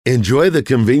Enjoy the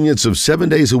convenience of 7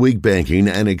 days a week banking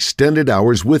and extended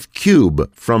hours with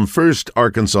Cube from First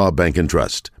Arkansas Bank and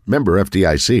Trust. Member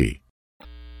FDIC.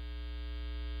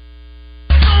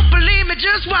 Don't believe me,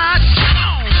 just watch.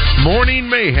 Morning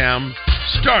Mayhem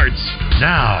starts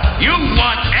now. You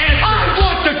want answers. I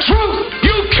want the truth.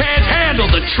 You can't handle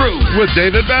the truth. With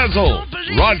David Basil,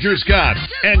 Roger Scott,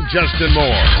 and Justin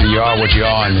Moore. You are what you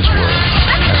are in this world.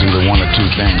 That's either one or two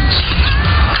things.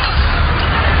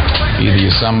 Either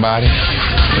you're somebody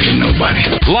or you're nobody.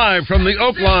 Live from the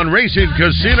Oaklawn Racing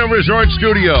Casino Resort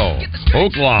Studio.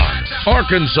 Oaklawn,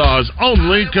 Arkansas's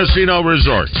only casino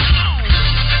resort.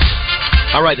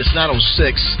 All right, it's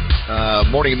 9:06.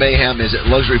 Morning Mayhem is at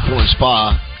Luxury Pool and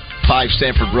Spa, 5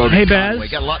 Stanford Road. Hey, Baz. We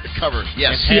got a lot to cover.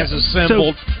 Yes. Has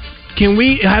assembled. So, can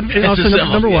we have also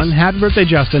number one? Yes. Happy birthday,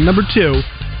 Justin. Number two.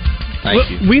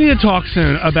 Thank you. We need to talk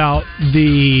soon about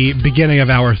the beginning of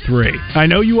Hour 3. I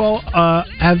know you all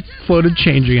have floated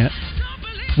changing it.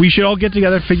 We should all get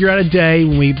together, figure out a day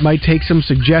when we might take some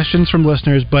suggestions from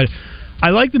listeners, but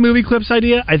I like the movie clips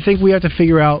idea. I think we have to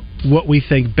figure out what we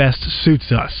think best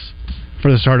suits us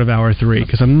for the start of Hour 3,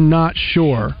 because I'm not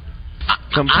sure.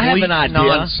 I have an idea.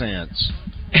 Nonsense.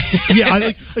 Yeah,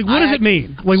 like what does it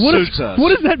mean? Like what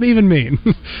does that even mean?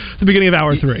 The beginning of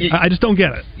Hour 3. I just don't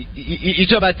get it. You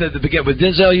talk about the beginning with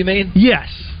Denzel, you mean? Yes.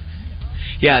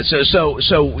 Yeah.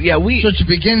 So yeah, we. So it's the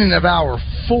beginning of Hour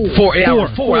 4. Hour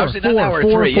 4. I was saying not Hour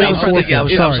 3.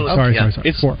 Sorry.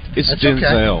 It's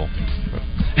Denzel.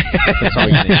 That's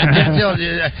all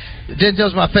you need.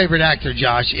 Denzel's my favorite actor,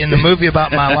 Josh. In the movie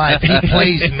about my life, he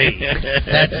plays me.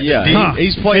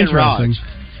 He's playing Raj.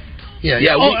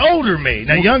 Yeah. Older me.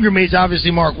 Now, younger me is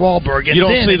obviously Mark Wahlberg. And you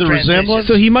don't see the resemblance?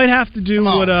 So he might have to do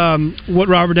what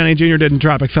Robert Downey Jr. did in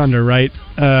Tropic Thunder, right?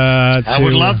 I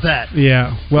would love that.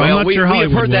 Yeah. Well, I'm not sure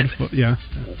Hollywood would. But yeah.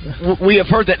 We have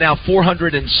heard that now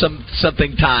 400 and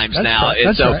something times now.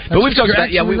 That's right. But we've talked about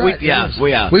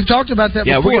we've talked about that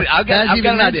before. I've got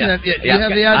an idea. You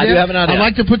have the idea? I do have an idea. I'd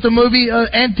like to put the movie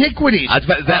Antiquities.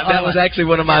 That was actually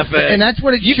one of my favorites. And that's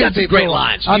what it should be. You've got some great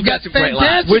lines. I've got some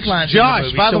fantastic lines. lines.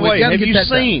 Josh, by the way, have you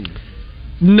seen?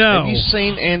 No. Have you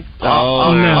seen? No.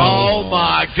 Oh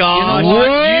my God! You know what?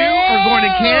 You are going to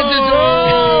Kansas.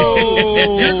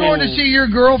 You're going to see your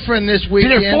girlfriend this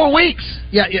weekend. Been there 4 weeks.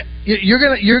 Yeah. You're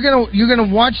gonna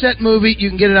watch that movie. You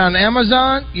can get it on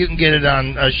Amazon. You can get it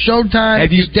on Showtime.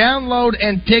 Have you download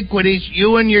Antiquities?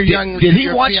 You and your young. Did he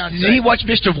watch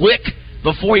Mr. Wick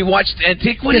before he watched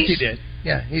Antiquities? Yes, he did.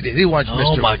 Yeah, he did. He watched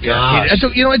Mr. Oh, my God. So,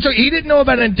 he didn't know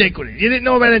about Antiquities. You didn't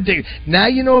know about Antiquities. Now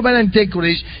you know about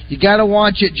Antiquities. You got to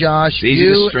watch it, Josh.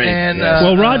 You and...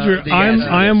 well, Roger,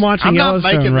 I am watching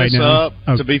Yellowstone right now. I'm not making this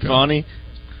up to be funny.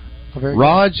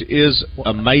 Raj is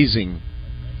amazing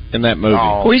in that movie.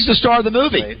 Well, he's the star of the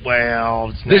movie.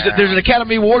 Well, there's an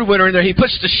Academy Award winner in there. He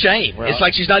puts to shame. Well, it's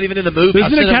like she's not even in the movie.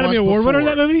 There's an Academy Award winner in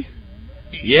that movie?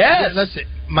 Yes. That's it.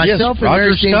 Myself and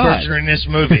Mary Steenburgen are in this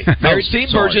movie. Mary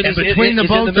Steenburgen is between the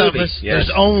both of us. Yes.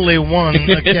 There's only one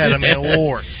Academy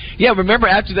Award. Yeah, remember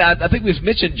after that, I think we've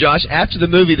mentioned, Josh, after the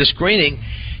movie, the screening,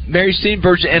 Mary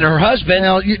Steenburgen and her husband,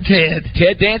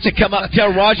 Ted Danson, come up and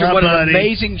tell Roger what an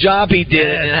amazing job he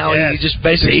did and how he just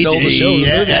basically stole the show.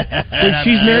 Wait,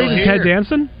 she's married to Ted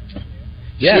Danson?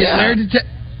 Yes. She's married to Ted.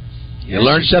 You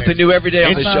learn something new every day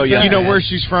on this show. You know where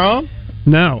she's from?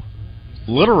 No.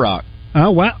 Little Rock.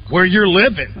 Oh, wow. Where you're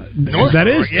living. That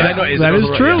is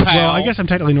true. Well, I guess I'm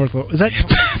technically North. Is that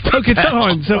okay?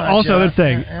 Hold on. So, also another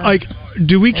thing, like,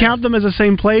 do we count them as the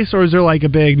same place, or is there like a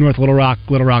big North Little Rock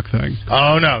thing?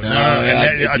 Oh no!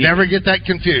 I never get that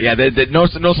confused. Yeah, the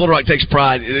North Little Rock takes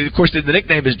pride. Of course, the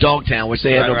nickname is Dogtown, which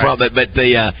they have no problem. But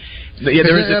there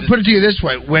is. Put it to you this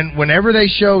way: whenever they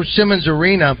show Simmons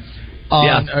Arena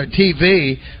on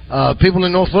TV, people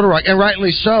in North Little Rock, and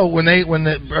rightly so, when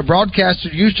the broadcaster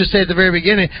used to say at the very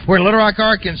beginning, we're in Little Rock,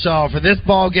 Arkansas for this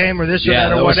ball game or this or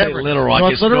that or whatever. Little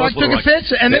Rock took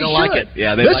offense, and they don't like it.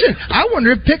 Yeah, they listen. like it. I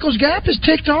wonder if Pickles Gap is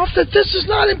ticked off that this is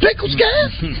not in Pickles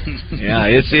Gap.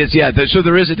 So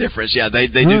there is a difference. Yeah, they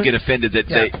do get offended that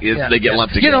they get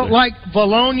lumped together. You know, like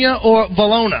Valonia or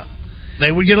Valona.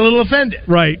 They would get a little offended.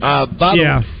 Right.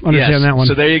 Understand that one.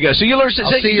 So there you go. So you learn. I'll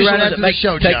see you right after the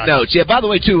show, Take notes. Yeah, by the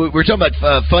way, too, we're talking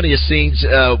about funniest scenes,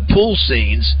 pool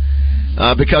scenes.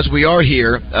 because we are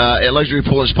here at Luxury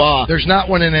Pool and Spa. There's not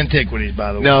one in Antiquities,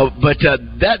 by the way. No, but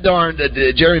that darn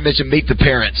Jerry mentioned Meet the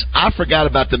Parents. I forgot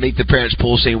about the Meet the Parents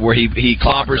pool scene where he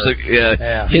clobbers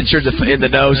hits her in the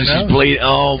nose and she's bleeding.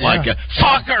 Oh my God,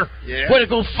 fucker! Yeah. Way to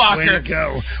go, fucker! Way to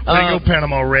go,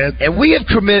 Panama Red. And we have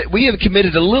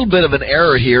committed a little bit of an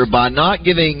error here by not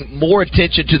giving more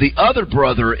attention to the other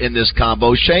brother in this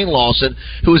combo, Shane Lawson,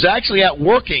 who is actually out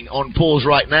working on pools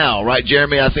right now. Right,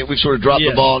 Jeremy? I think we've sort of dropped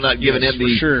the ball, not giving him the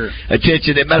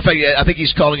attention. As a matter of fact, I think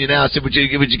he's calling you now. I said, would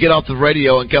you get off the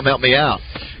radio and come help me out?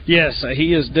 Yes,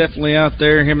 he is definitely out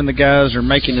there. Him and the guys are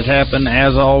making it happen,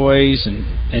 as always,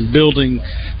 and building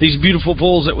these beautiful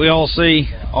pools that we all see.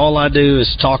 All I do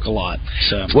is talk a lot.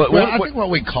 So, I think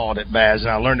what we called it, Baz, and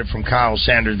I learned it from Kyle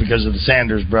Sanders because of the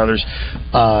Sanders brothers,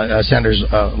 Sanders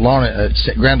Lawn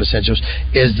Ground Essentials,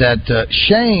 is that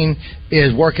Shane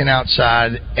is working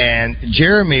outside, and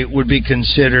Jeremy would be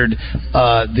considered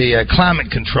the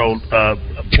climate control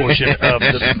portion of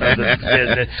the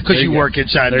business because you work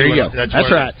inside. There you go. That's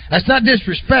right. That's not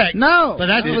disrespect. No, but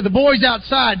that's with the boys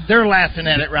outside. They're laughing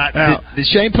at it right now. Did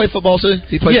Shane play football too?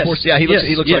 He plays sports. Yeah, he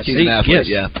looks like he's an athlete.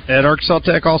 Yeah, at Arkansas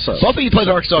Tech also. Both of you played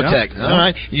at Arkansas Tech. All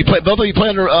right, both of you play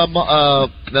under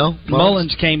no.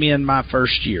 Mullins came in my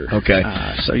first year. Okay,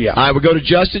 so yeah. All right, we'll go to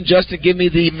Justin. Justin, give me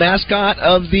the mascot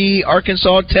of the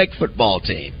Arkansas Tech football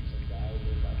team.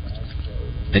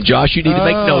 And Josh, you need to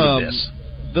make note of this.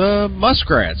 The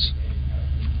Muskrats.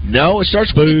 No, it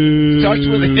starts with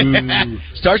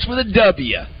starts with a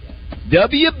W.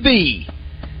 WB.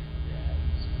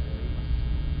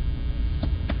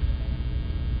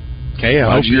 Okay,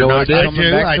 I hope you're not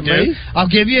coming back to me. I'll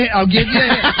give you a hint.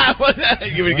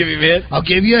 You want to give me a hint? I'll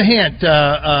give you a hint.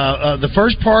 The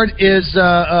first part is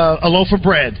a loaf of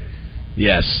bread.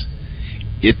 Yes.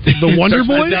 The Wonder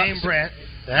Boy?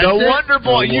 The Wonder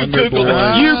Boy. You Googled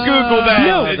that. You Googled that.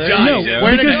 No,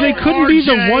 because they couldn't be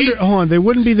the Wonder. Hold on, they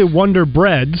wouldn't be the Wonder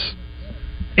Breads.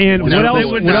 And what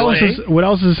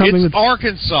else is something that's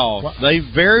Arkansas? They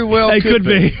very well could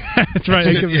be. That's right.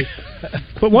 It could be.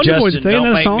 But Wonder Boy's Justin,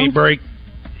 don't make me break.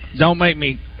 Don't make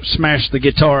me smash the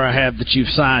guitar I have that you've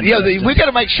signed. Yeah, we got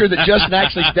to make sure that Justin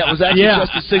that was actually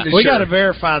Justin's signature. We got to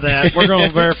verify that. We're going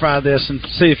to verify this and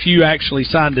see if you actually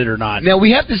signed it or not. Now, we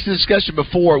had this discussion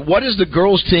before. What is the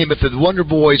girls' team if the Wonder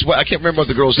Boys? I can't remember what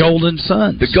the girls' Golden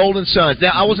Suns. The Golden Suns.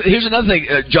 Now, here's another thing,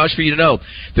 Josh, for you to know.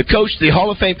 The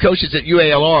Hall of Fame coaches at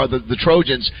UALR, the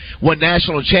Trojans, won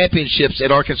national championships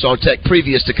at Arkansas Tech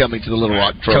previous to coming to the Little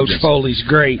Rock Trojans. Coach Foley's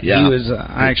great. Yeah. He was.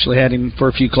 I actually had him for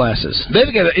a few classes.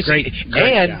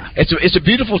 It's a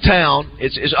beautiful town.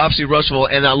 It's obviously Russellville,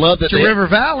 and I love that it's River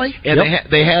Valley. And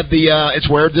they have it's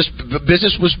where this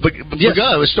business was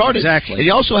begun. It was started. Exactly. And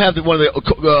you also have one of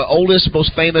the oldest,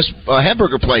 most famous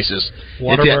hamburger places.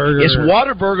 Whataburger. It's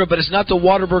Whataburger, but it's not the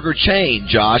Whataburger chain,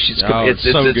 Josh. It's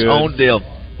its own deal.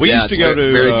 We used to go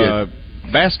to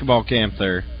basketball camp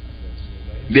there.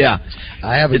 Yeah.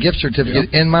 I have a gift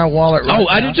certificate in my wallet right now.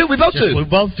 I do too. We both do. We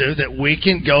both do. That we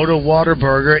can go to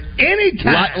Whataburger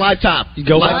anytime. Lifetime. You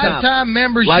go lifetime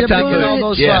membership. Lifetime and all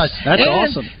those spots. That's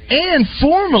awesome. And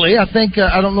formerly, I think,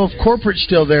 I don't know if corporate's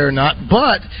still there or not,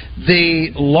 but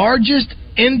the largest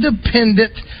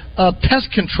independent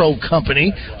pest control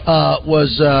company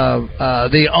was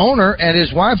the owner, and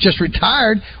his wife just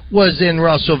retired, was in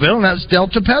Russellville, and that was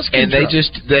Delta Pest Control. And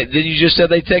you just said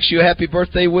they text you a happy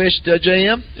birthday wish,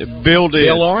 JM? Bill did.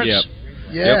 Bill Lawrence? Yep.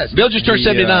 Yes. Yep. Bill just turned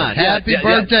 79. Happy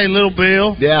birthday, little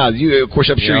Bill. Yeah, of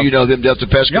course, I'm sure you know them, Delta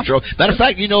Pest Control. Matter of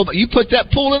fact, you put that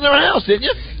pool in their house, didn't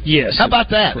you? Yes. How about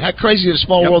that? How crazy of a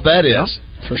small world that is.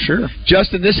 For sure.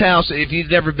 Justin, this house, if you've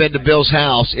never been to Bill's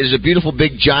house, it is a beautiful,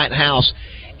 big, giant house.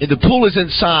 And the pool is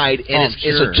inside, and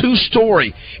it's a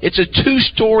two-story. It's a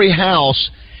two-story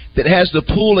house that has the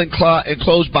pool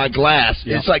enclosed by glass.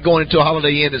 Yeah. It's like going into a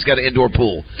Holiday Inn that's got an indoor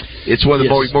pool. It's one of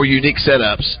the more unique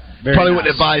setups. Probably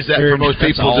wouldn't advise that for most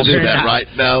people to do that, right?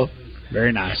 No.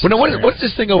 Very nice. Well, now, what's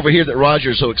this thing over here that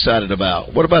Roger's so excited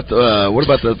about? What about the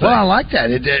thing? Well, I like that.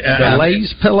 The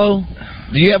Lay's pillow.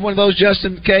 Do you have one of those,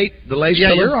 Justin, Kate? The Lay's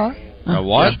pillow? Yeah, you're on.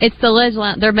 What? It's the Ledge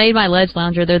Lounge. They're made by Ledge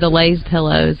Lounger. They're the Lay's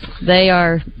pillows. They're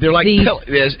like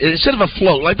instead of a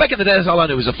float. Like back in the day, that's all I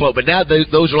knew was a float. But now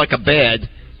those are like a bed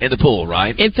in the pool,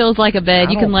 right? It feels like a bed.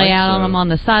 You can lay out on them on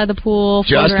the side of the pool.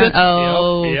 Justin,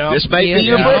 this may be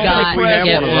your birthday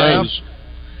present.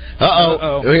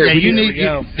 Uh-oh.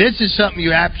 This is something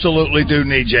you absolutely do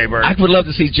need, Jay Bird. I would love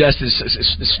to see Justin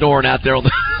snoring out there on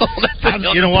the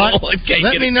you know what?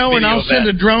 Let me know, and I'll send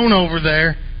a drone over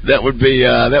there. That would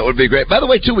be great. By the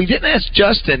way, too, we didn't ask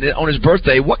Justin on his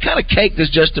birthday. What kind of cake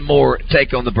does Justin Moore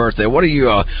take on the birthday? What are you,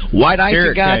 white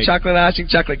icing guy, cake. Chocolate icing,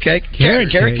 chocolate cake, carrot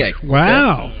cake?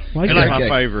 Wow, you like my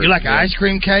favorite. You like ice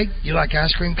cream cake? You like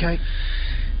ice cream cake?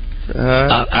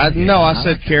 No, I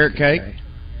said carrot cake.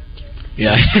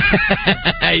 Yeah.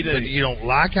 But you don't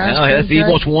like ice cream cake? He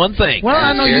wants one thing. Well,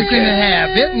 I know you can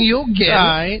have it, and you'll get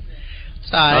it.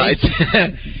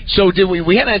 So did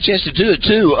we hadn't had a chance to do it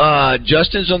too.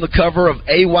 Justin's on the cover of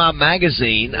AY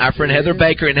magazine, our friend Heather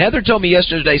Baker, and Heather told me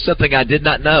yesterday something I did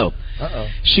not know.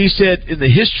 She said in the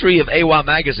history of AY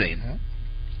magazine,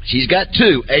 she's got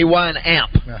two, AY and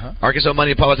AMP, Arkansas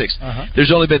Money and Politics.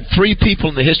 There's only been 3 people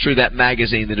in the history of that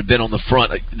magazine that have been on the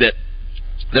front that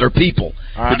are people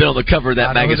that have been on the cover of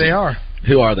that magazine. Who they are.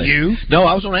 Who are they? You? No,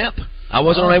 I was on AMP. I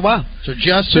wasn't on AY. So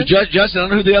Justin? Justin, I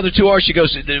don't know who the other 2 are. She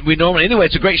goes, we normally, anyway,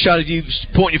 it's a great shot of you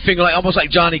pointing your finger, like almost like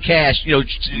Johnny Cash,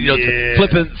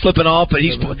 flipping off,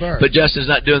 but Justin's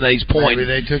not doing that. He's pointing.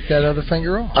 Maybe they took that other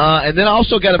finger off. And then I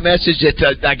also got a message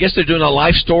that I guess they're doing a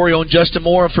life story on Justin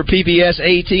Moore for PBS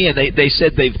AET, and they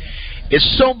said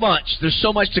there's so much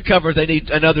to cover. They need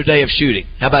another day of shooting.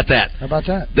 How about that?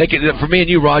 They could, for me and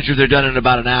you, Roger, they're done in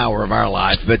about an hour of our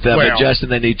life. But Justin,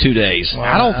 they need 2 days. Well,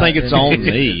 I don't think it's on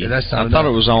me. I thought it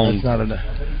was on. That's not enough.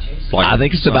 I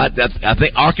think it's about that. I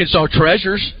think Arkansas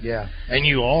Treasures. Yeah, and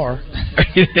you are.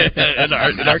 and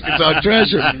Arkansas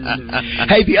Treasure.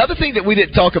 Hey, the other thing that we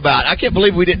didn't talk about, I can't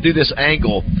believe we didn't do this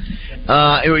angle.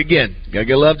 Again, gotta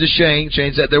give love to Shane.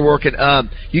 Shane's out there working.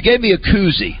 You gave me a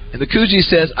koozie, and the koozie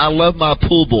says, "I love my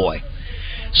pool boy."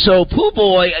 So pool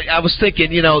boy, I was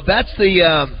thinking, that's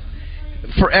the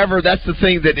forever. That's the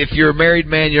thing that if you're a married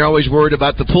man, you're always worried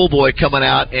about the pool boy coming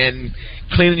out and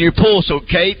cleaning your pool. So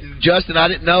Kate and Justin, I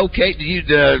didn't know. Kate,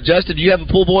 Justin, do you have a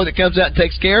pool boy that comes out and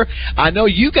takes care? I know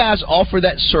you guys offer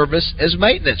that service as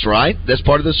maintenance, right? That's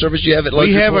part of the service you have at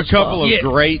Luxury. We have a couple of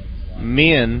great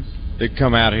men that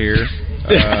come out here.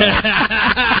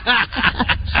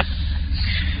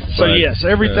 So yes,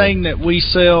 everything that we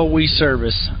sell, we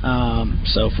service.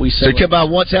 So if we sell, you come by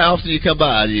once. How often do you come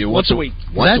by? Once a week.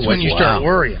 That's when you start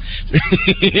worrying.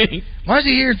 Why is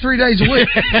he here 3 days a week?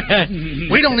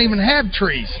 We don't even have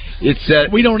trees.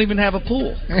 We don't even have a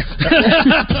pool.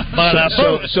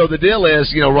 So the deal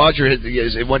is, Roger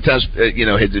at one time,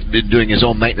 had been doing his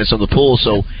own maintenance on the pool.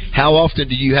 So how often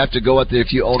do you have to go out there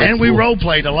if you own a pool? And we role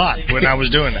played a lot when I was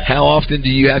doing that. How often do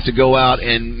you have to go out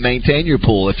and maintain your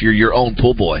pool if you're your own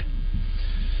pool boy?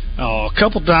 A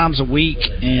couple times a week,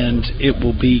 and it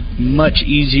will be much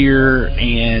easier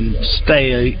and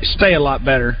stay a lot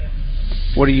better.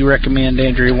 What do you recommend,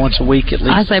 Andrea? Once a week at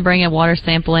least? I say bring a water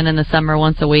sample in the summer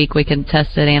once a week. We can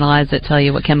test it, analyze it, tell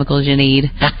you what chemicals you need.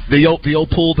 The old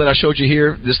pool that I showed you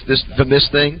here, this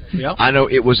thing. Yep. I know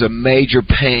it was a major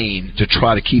pain to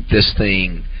try to keep this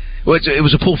thing. Well, it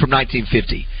was a pool from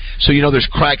 1950, so there's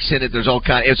cracks in it. There's all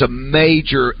kind. It's a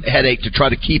major headache to try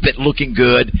to keep it looking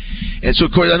good, and so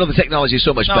of course I know the technology is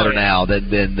so much better now than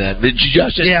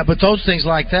just. Yeah, but those things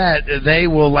like that, they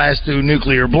will last through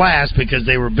nuclear blast because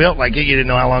they were built like it. You didn't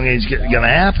know how long it's going to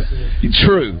happen.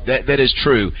 True, that is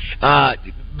true.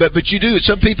 But you do.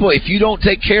 Some people, if you don't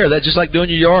take care of that, just like doing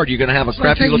your yard, you're going to have a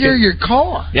crappy looking. Take care of your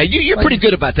car. Yeah, you're pretty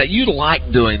good about that. You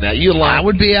like doing that. I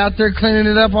would be out there cleaning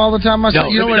it up all the time myself.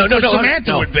 No,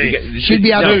 Samantha would be. She'd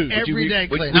be out there every day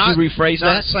cleaning. Would you rephrase that?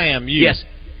 Not Sam. You. Yes.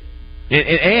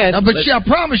 And but I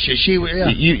promise you, she would. Yeah.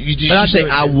 You say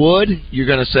I would. You're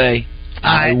going to say.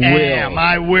 I will.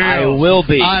 I will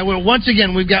be. I will. Once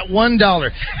again, we've got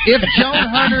 $1. If Joan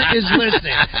Hunter is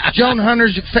listening, Joan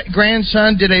Hunter's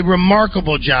grandson did a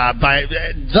remarkable job by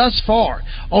thus far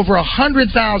over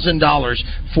 $100,000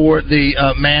 for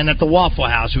the man at the Waffle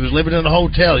House who was living in a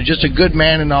hotel. He's just a good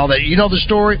man and all that. You know the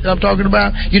story I'm talking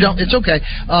about? You don't? It's okay.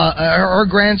 Her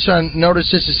grandson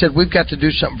noticed this and said, "We've got to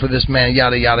do something for this man."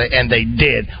 Yada yada, and they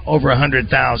did over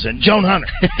 $100,000. Joan Hunter,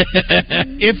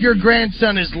 if your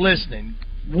grandson is listening.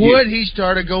 Would he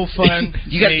start a GoFund?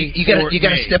 You got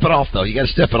to step it off though. You got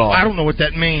to step it off. I don't know what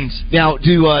that means. Now, would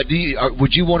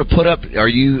you want to put up? Are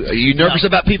you nervous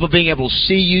about people being able to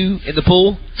see you in the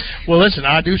pool? Well, listen,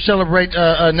 I do celebrate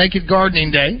Naked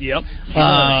Gardening Day. Yep.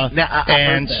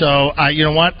 So you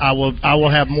know what? I will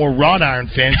have more wrought iron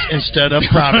fence instead of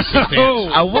privacy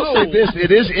fence. I will say this: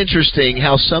 it is interesting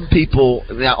how some people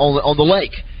now on the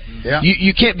lake. Yeah.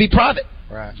 You can't be private.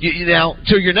 Right. Now,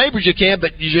 to your neighbors you can,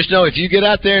 but you just know if you get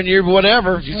out there and you're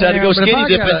whatever, if you decide to go skinny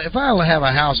dipping. If I have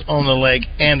a house on the lake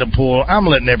and a pool, I'm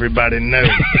letting everybody know.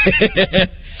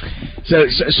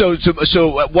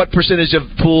 So, what percentage of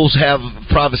pools have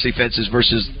privacy fences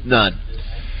versus none?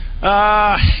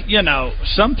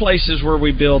 Some places where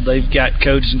we build, they've got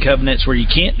codes and covenants where you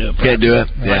can't do a practice. Can't do it.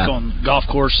 Like on golf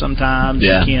course sometimes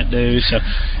you can't do. So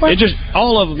well, it just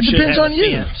all of them. It should depends have on a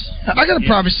you. fence. I got a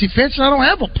privacy fence and I don't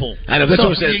have a pool. I know. That's so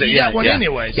what I'm saying. You got one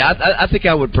anyway. Yeah, I think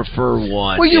I would prefer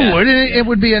one. Well, you would. It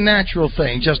would be a natural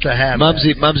thing just to have.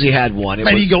 Mumsy had one.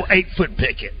 And you go 8-foot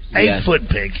picket. 8-foot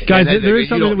picket. Guys, there is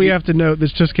something that we have to note.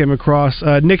 This just came across.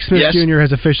 Nick Smith Jr.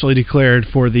 has officially declared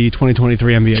for the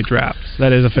 2023 NBA draft.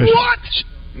 That is official. What?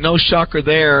 No shocker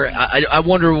there. I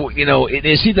wonder,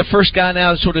 is he the first guy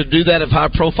now to sort of do that of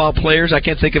high-profile players? I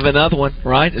can't think of another one,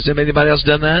 right? Has anybody else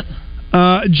done that?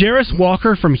 Jarris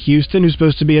Walker from Houston, who's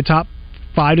supposed to be a top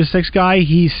 5 to 6 guy,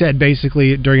 he said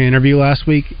basically during an interview last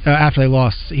week, after they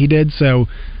lost, he did. So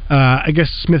I guess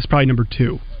Smith's probably number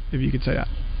 2, if you could say that.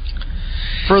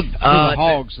 For the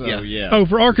Hogs, though, yeah. Oh,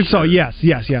 for Arkansas, yes.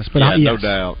 But no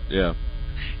doubt, yeah.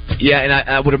 Yeah, and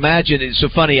I would imagine it's so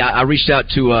funny. I reached out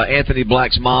to Anthony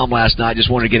Black's mom last night. Just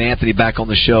wanted to get Anthony back on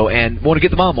the show and wanted to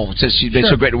get the mom on since she's been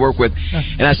so great to work with.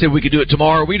 And I said we could do it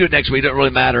tomorrow. We do it next week. It doesn't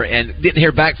really matter. And didn't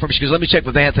hear back from her. She goes, "Let me check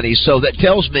with Anthony." So that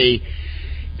tells me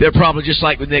they're probably just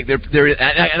like with Nick. They're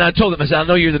and I told them, I said, I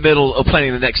know you're in the middle of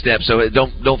planning the next step, so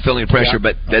don't feel any pressure.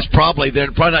 But they're probably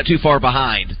not too far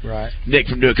behind Nick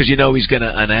from doing it because he's going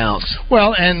to announce.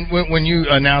 Well, and when you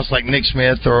announce like Nick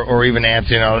Smith or even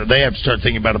Anthony, they have to start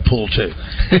thinking about a pool too,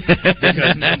 because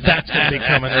that's going to be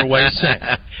coming their way soon.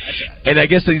 And I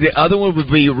guess the other one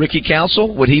would be Ricky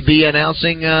Council. Would he be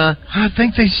announcing? I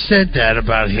think they said that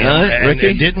about him. Ricky?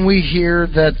 And didn't we hear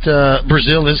that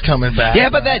Brazil is coming back? Yeah,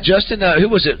 but that Justin, who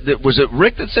was it? Was it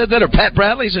Rick that said that, or Pat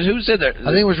Bradley? Who said that?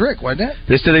 I think it was Rick, wasn't it?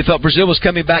 They said they thought Brazil was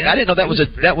coming back. I didn't know that would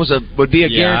be a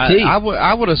guarantee.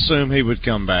 I would assume he would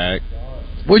come back.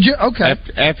 Would you? Okay.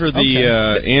 After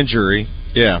the injury,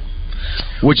 yeah.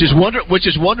 Which is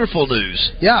wonderful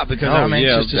news. Yeah, because I'm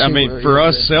anxious to see. I mean, for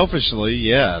us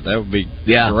selfishly, that would be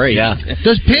great. Yeah.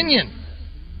 Does Pinion?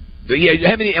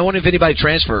 I wonder if anybody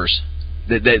transfers.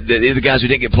 The guys who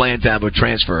didn't get playing time would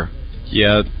transfer.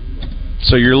 Yeah.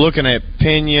 So you're looking at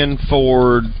Pinion,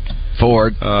 Ford,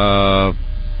 the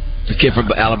kid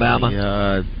from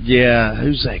Alabama.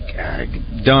 Who's that guy?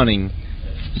 Dunning.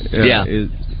 That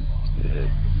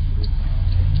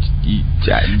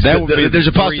would be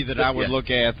the three that I would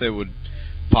look at that would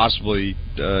possibly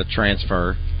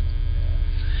transfer.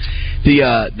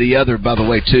 The other, by the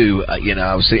way, too. I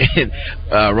was saying,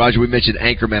 Roger, we mentioned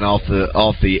Anchorman off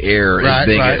the air. Right.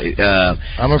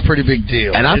 I'm a pretty big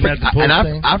deal. And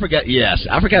I forgot. Yes,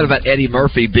 I forgot about Eddie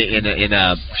Murphy being in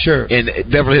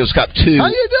Beverly Hills Cop 2. How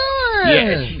you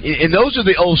doing? Yeah, and those are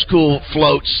the old school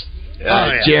floats,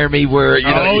 Jeremy, where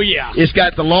it's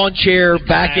got the lawn chair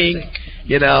backing.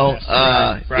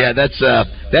 Right.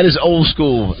 That is old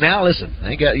school. Now listen,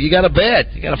 you got a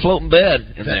bed, you got a floating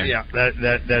bed in there. Yeah,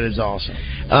 that is awesome.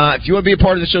 If you want to be a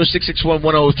part of the show,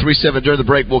 661-1037. During the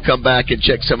break, we'll come back and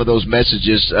check some of those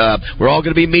messages. We're all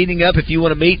going to be meeting up. If you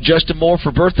want to meet Justin Moore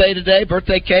for birthday today,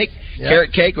 birthday cake,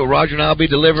 carrot cake. Or Roger and I'll be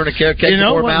delivering a carrot cake.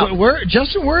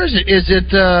 Justin, where is it? Is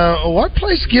it what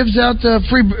place gives out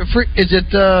free? Is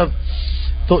it?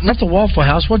 Not the Waffle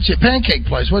House. What's it? Pancake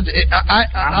place. What's it?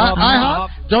 IHOP.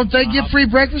 Don't they give free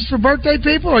breakfast for birthday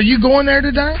people? Are you going there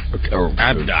today?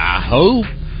 I hope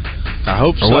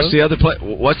so. Or what's the other place?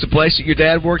 What's the place that your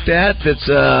dad worked at? That's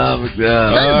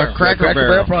Cracker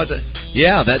Barrel Project.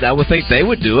 Yeah, I would think they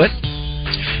would do it.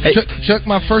 Hey, took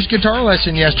my first guitar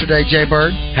lesson yesterday, Jay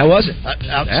Bird. How was it?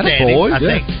 Outstanding, I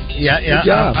think. Yeah. Good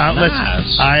job.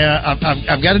 Nice.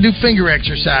 I've got to do finger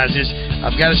exercises.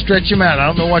 I've got to stretch them out. I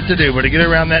don't know what to do, but to get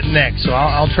around that neck, so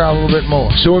I'll try a little bit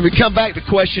more. So when we come back, the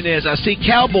question is: I see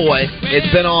Cowboy. It's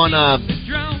been on.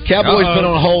 Cowboy's been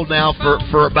on hold now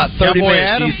for about 30 minutes.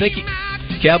 Adam? Do you think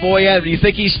Cowboy Adam? Do you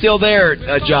think he's still there,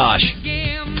 Josh?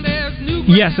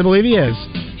 Yes, I believe he is.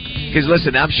 Because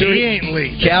listen, I'm sure he ain't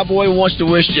leaving. Cowboy wants to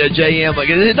wish JM.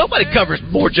 Nobody covers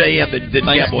more JM than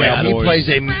Cowboy.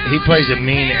 He plays a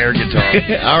mean air guitar.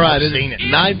 All right, it's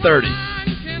 9:30.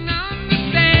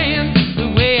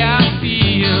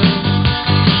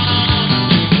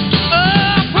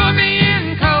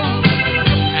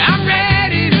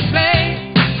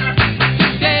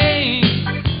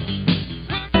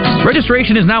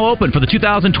 Registration is now open for the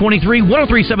 2023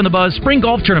 1037 The Buzz Spring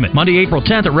Golf Tournament, Monday, April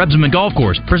 10th at Rebsamen Golf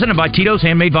Course, presented by Tito's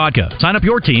Handmade Vodka. Sign up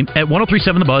your team at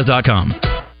 1037thebuzz.com.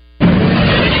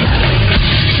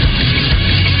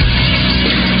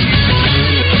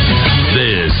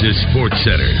 This is Sports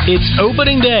Center. It's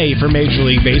opening day for Major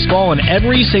League Baseball, and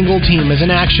every single team is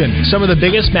in action. Some of the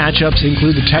biggest matchups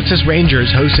include the Texas Rangers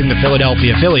hosting the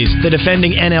Philadelphia Phillies. The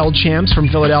defending NL champs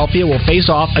from Philadelphia will face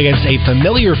off against a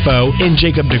familiar foe in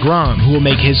Jacob deGrom, who will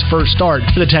make his first start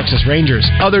for the Texas Rangers.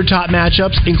 Other top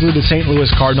matchups include the St.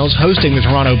 Louis Cardinals hosting the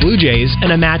Toronto Blue Jays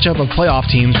and a matchup of playoff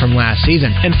teams from last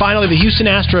season. And finally, the Houston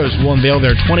Astros will unveil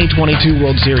their 2022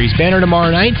 World Series banner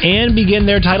tomorrow night and begin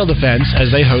their title defense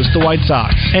as they host the White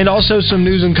Sox. And also some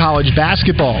news in college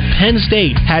basketball. Penn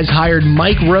State has hired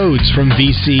Mike Rhodes from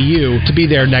VCU to be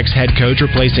their next head coach,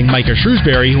 replacing Micah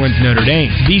Shrewsbury, who went to Notre Dame.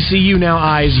 VCU now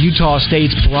eyes Utah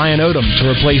State's Brian Odom to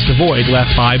replace the void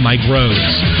left by Mike Rhodes.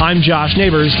 I'm Josh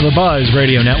Neighbors from the Buzz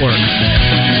Radio Network.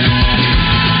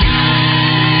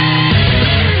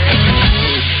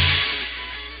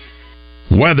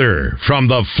 Weather from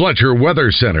the Fletcher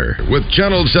Weather Center with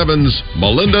Channel 7's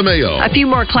Melinda Mayo. A few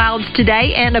more clouds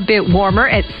today and a bit warmer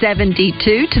at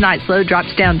 72. Tonight's low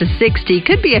drops down to 60.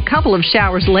 Could be a couple of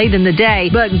showers late in the day,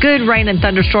 but good rain and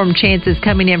thunderstorm chances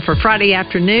coming in for Friday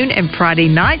afternoon and Friday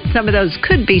night. Some of those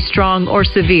could be strong or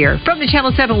severe. From the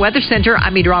Channel 7 Weather Center,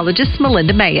 I'm meteorologist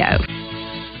Melinda Mayo.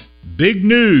 Big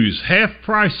news,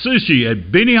 half-price sushi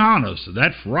at Benihana's.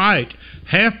 That's right,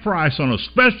 half price on a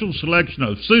special selection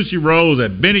of sushi rolls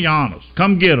at Benihana's.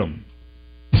 Come get them.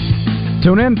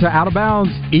 Tune in to Out of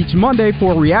Bounds each Monday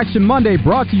for Reaction Monday,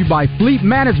 brought to you by Fleet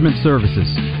Management Services.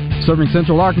 Serving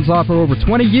Central Arkansas for over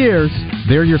 20 years,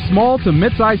 they're your small to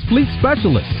mid-sized fleet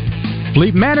specialists.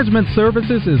 Fleet Management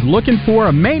Services is looking for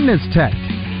a maintenance tech.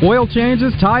 Oil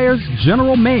changes, tires,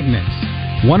 general maintenance.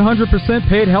 100%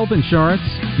 paid health insurance,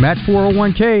 match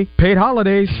 401k, paid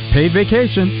holidays, paid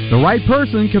vacation. The right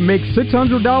person can make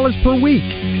 $600 per week.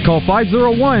 Call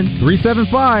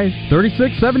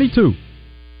 501-375-3672.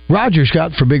 Roger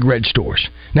Scott for Big Red Stores.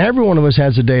 Now, every one of us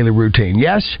has a daily routine.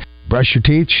 Yes, brush your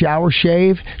teeth, shower,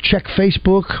 shave, check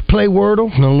Facebook, play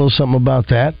Wordle, know a little something about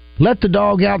that. Let the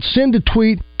dog out, send a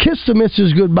tweet, kiss the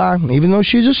missus goodbye, even though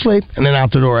she's asleep, and then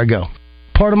out the door I go.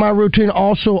 Part of my routine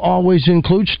also always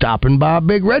includes stopping by a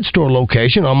Big Red Store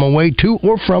location on my way to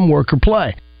or from work or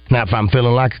play. Now, if I'm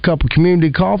feeling like a cup of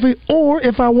community coffee, or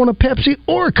if I want a Pepsi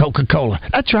or a Coca-Cola,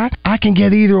 that's right, I can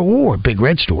get either or at Big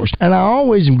Red Stores. And I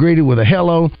always am greeted with a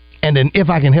hello, and then if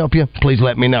I can help you, please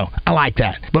let me know. I like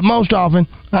that. But most often,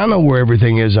 I know where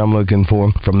everything is I'm looking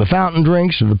for. From the fountain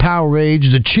drinks to the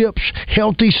Powerades, the chips,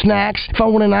 healthy snacks. If I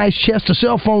want a nice chest of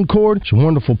cell phone cord, some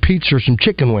wonderful pizza or some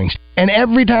chicken wings. And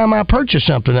every time I purchase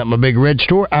something at my Big Red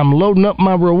Store, I'm loading up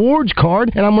my rewards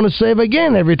card, and I'm going to save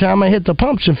again every time I hit the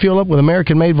pumps and fuel up with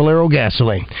American-made Valero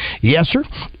gasoline. Yes, sir,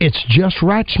 it's just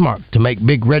right smart to make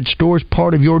Big Red Stores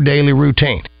part of your daily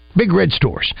routine. Big Red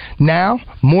Stores, now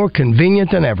more convenient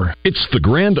than ever. It's the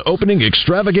grand opening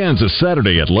extravaganza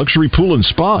Saturday at Luxury Pool and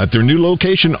Spa at their new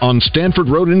location on Stanford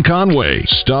Road in Conway.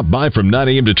 Stop by from 9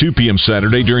 a.m. to 2 p.m.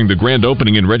 Saturday during the grand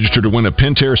opening and register to win a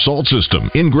Pentair salt system,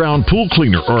 in-ground pool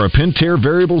cleaner, or a Pentair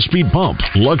variable speed pump.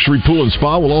 Luxury Pool and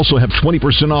Spa will also have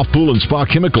 20% off pool and spa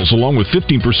chemicals along with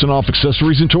 15% off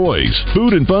accessories and toys.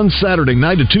 Food and fun Saturday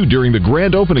 9 to 2 during the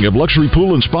grand opening of Luxury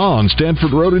Pool and Spa on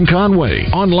Stanford Road in Conway.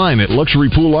 Online at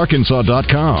luxurypoolarkansas.com.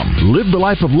 Live the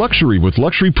life of luxury with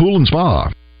Luxury Pool and Spa.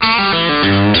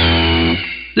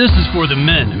 This is for the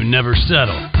men who never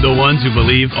settle. The ones who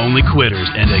believe only quitters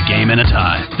end a game and a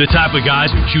tie. The type of guys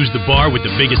who choose the bar with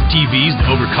the biggest TVs to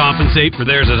overcompensate for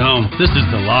theirs at home. This is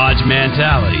the Lodge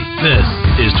mentality. This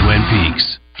is Twin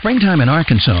Peaks. Springtime in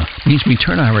Arkansas means we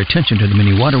turn our attention to the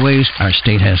many waterways our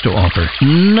state has to offer.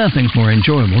 Nothing's more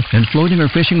enjoyable than floating or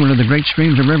fishing one of the great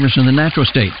streams or rivers in the natural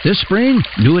state. This spring,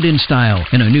 do it in style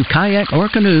in a new kayak or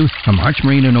canoe from Arch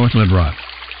Marine in North Little Rock.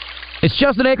 It's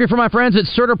Justin Acre for my friends at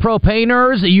CertaPro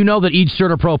Painters. You know that each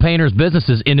CertaPro Painters business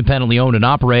is independently owned and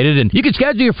operated, and you can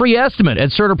schedule your free estimate at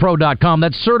CertaPro.com.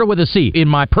 That's Certa with a C. In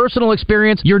my personal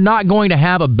experience, you're not going to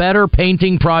have a better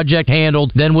painting project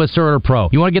handled than with CertaPro.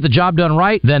 You want to get the job done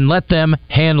right? Then let them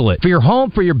handle it. For your home,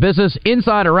 for your business,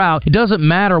 inside or out, it doesn't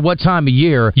matter what time of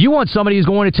year. You want somebody who's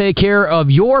going to take care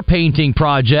of your painting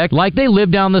project like they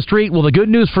live down the street. Well, the good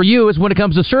news for you is when it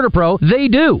comes to CertaPro, they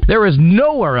do. There is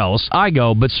nowhere else I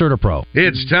go but CertaPro.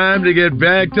 It's time to get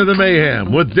back to the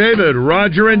Mayhem with David,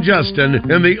 Roger, and Justin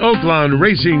in the Oaklawn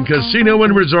Racing Casino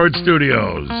and Resort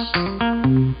Studios.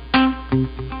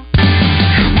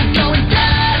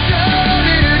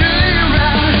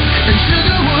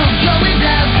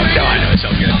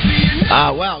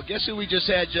 Wow, guess who we just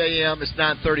had, JM? It's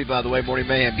 9:30, by the way, Morning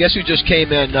Mayhem. Guess who just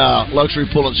came in Luxury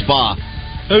Pool and Spa?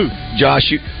 Who?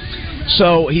 Josh.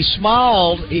 So he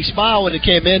smiled when he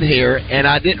came in here, and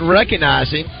I didn't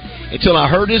recognize him until I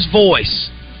heard his voice.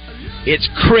 It's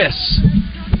Chris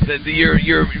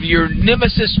your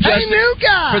nemesis, Justin. New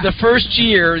guy. For the first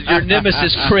year, your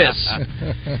nemesis, Chris.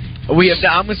 I'm going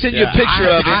to send you a picture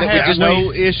of him. I have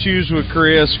no issues with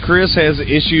Chris. Chris has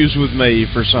issues with me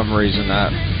for some reason.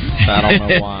 I don't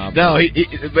know why. No,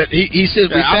 he said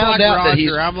we found out that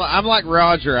he's. I'm like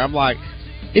Roger. I'm like,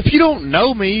 if you don't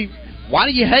know me, why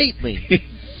do you hate me?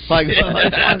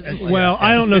 Well,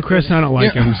 I don't know Chris, and I don't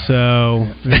like him, so...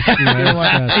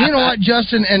 You know what,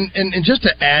 Justin, and just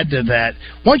to add to that,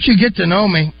 once you get to know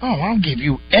me, I'll give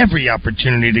you every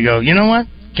opportunity to go, you know what?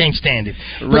 Can't stand it.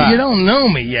 But you don't know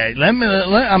me yet.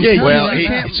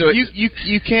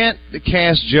 You can't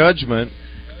cast judgment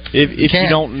if you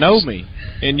don't know me,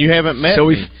 and you haven't met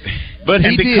me. But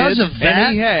he because did, of that,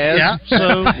 and he has, yeah.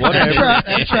 so whatever.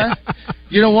 That's right.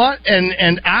 You know what?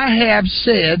 And I have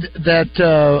said that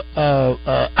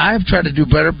I've tried to do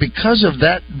better because of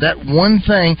that one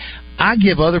thing. I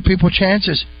give other people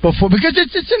chances before because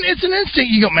it's an instinct.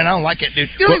 You go, man, I don't like it, dude.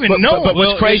 You don't even know. But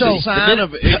what's crazy? It's a sign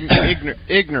of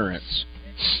ignorance.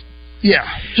 Yeah,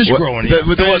 just growing. But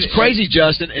what's crazy,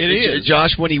 Justin? It is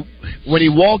Josh when he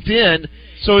walked in.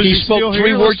 So he spoke still 3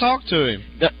 here? words. Let's talk to him.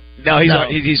 No,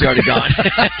 he's already gone.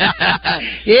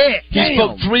 He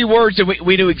spoke 3 words, and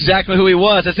we knew exactly who he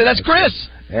was. I said, "That's Chris."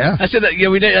 Yeah, I said that. Yeah,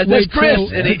 we did. That's Chris. So,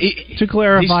 and to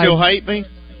clarify, he still hate me.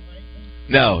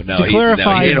 No. To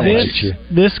clarify,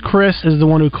 this Chris is the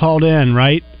one who called in,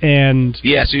 right? And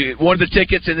yes, he wanted the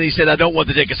tickets, and then he said, "I don't want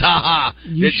the tickets." Ha ha!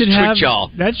 You should have y'all.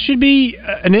 That should be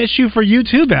an issue for you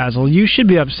too, Basil. You should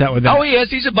be upset with that. Oh, he is.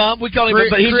 He's a bum. We call him,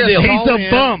 but he's Chris, the deal. He's a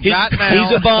bum.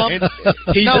 He's a bum.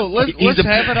 Let's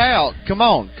have it out. Come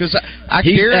on, because I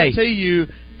guarantee you,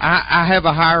 I have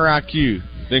a higher IQ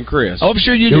than Chris. Oh, I'm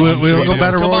sure you do. We don't go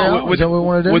battle royale. Is that what we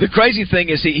want to do? Well, the crazy thing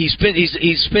is he spends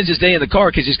his day in the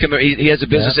car because he has a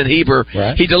business in Heber.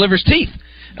 Right. He delivers teeth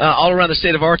all around the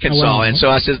state of Arkansas. And so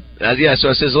I said, as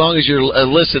long as you're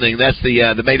listening, that's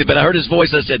the main thing. But I heard his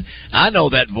voice. And I said, I know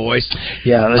that voice.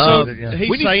 Yeah. Did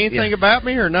he say anything about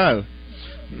me or no?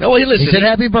 No, he listened. He said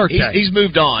happy birthday. He's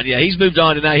moved on. Yeah, he's moved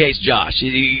on, and now he hates Josh.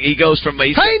 He goes from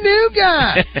hey, new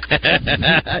guy.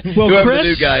 Well, whoever Chris, the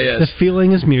new guy is. The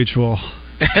feeling is mutual.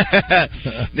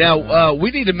 Now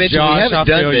we need to mention Josh, we haven't I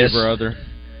done feel this, you, brother.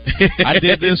 I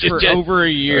did this for over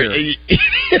a year.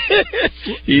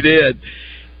 He did.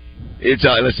 It's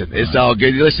all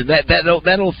good. Listen,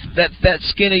 that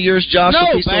skin of yours, Josh. No,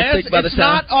 will be so thick by the it's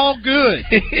time. not all good.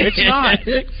 It's not.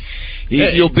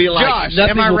 You'll be like Josh,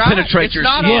 nothing am I will right? penetrate It's your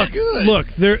not skin. all good. Look,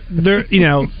 they're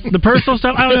the personal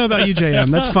stuff. I don't know about you,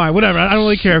 JM. That's fine. Whatever. I don't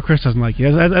really care if Chris doesn't like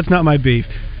you. That's not my beef.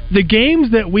 The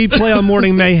games that we play on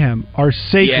Morning Mayhem are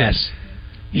sacred. Yes.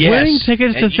 Winning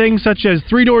tickets to things such as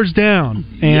Three Doors Down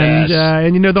and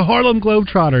the Harlem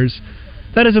Globetrotters.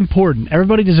 That is important.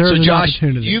 Everybody deserves an Josh,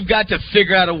 opportunity. you've got to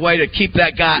figure out a way to keep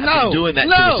that guy from doing that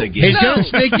to us again. He's going to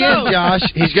sneak in, Josh.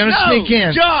 He's going to sneak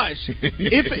in. Josh,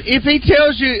 if he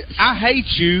tells you I hate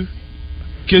you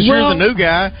because you're the new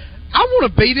guy, I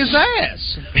want to beat his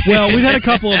ass. Well, we've had a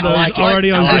couple of those already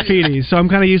on graffiti, so I'm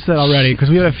kind of used to that already because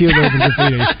we had a few of those in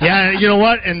graffiti. Yeah, you know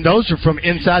what? And those are from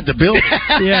inside the building.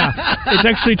 Yeah, it's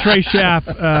actually Trey Schapp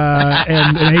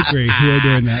and Hickory who are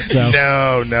doing that. So.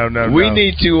 No.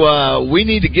 We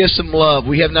need to give some love.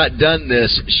 We have not done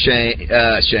this,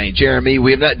 Shane, Jeremy.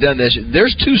 We have not done this.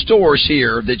 There's 2 stores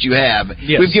here that you have.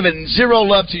 Yes. We've given zero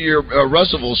love to your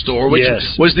Russellville store, which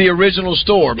was the original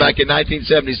store back in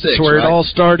 1976. That's where it all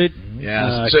started.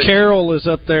 Yeah. Carol is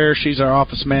up there. She's our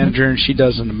office manager, and she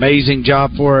does an amazing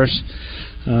job for us.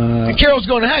 And Carol's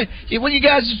going, hey, when you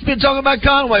guys been talking about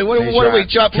Conway, what are we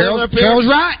chopping up here? Carol's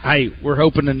right. Hey, we're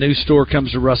hoping a new store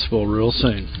comes to Russellville real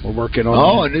soon. We're working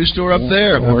on a new store up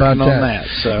there. We're working on that.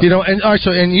 So. And all right,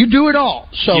 and you do it all.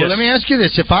 So Yes. let me ask you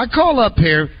this: if I call up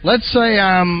here, let's say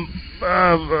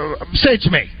say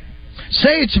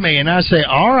it's me, and I say,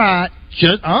 all right.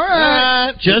 Just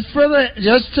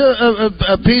to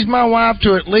appease my wife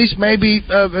to at least maybe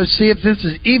see if this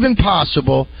is even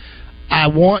possible. I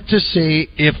want to see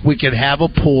if we could have a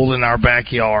pool in our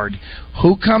backyard.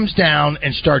 Who comes down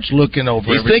and starts looking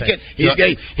over everything? He's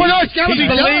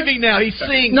believing now. He's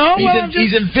seeing. No,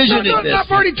 he's envisioning this.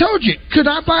 I've already told you. Could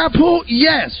I buy a pool?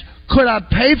 Yes. Could I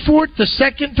pay for it the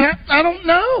second time? I don't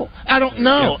know.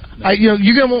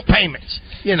 You're going to want payments.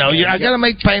 I got to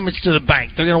make payments to the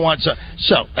bank. They're going to want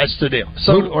so that's the deal.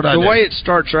 So the way it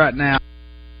starts right now.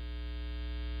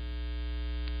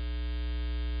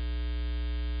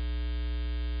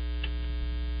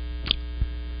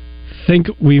 Think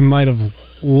we might have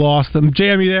lost them.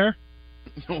 JM, you there?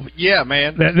 Yeah,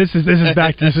 man. This is now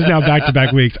back to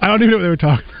back weeks. I don't even know what they were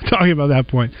talking about at that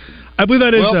point. I believe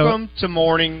that is. Welcome to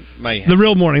Morning Mayhem. The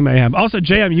real Morning Mayhem. Also,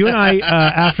 JM, you and I,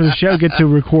 after the show, get to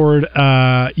record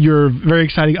your very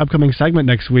exciting upcoming segment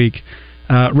next week,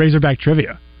 Razorback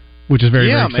Trivia, which is very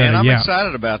exciting. Man, I'm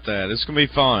excited about that. It's going to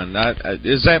be fun.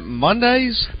 Is that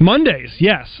Mondays? Mondays,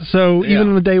 yes. So even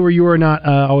on the day where you are not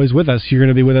always with us, you're going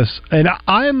to be with us. And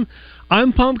I'm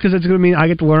pumped because it's going to mean I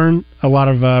get to learn a lot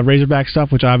of Razorback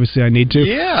stuff, which obviously I need to.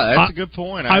 Yeah, that's a good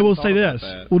point. I will say this.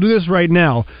 We'll do this right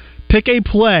now. Pick a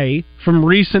play from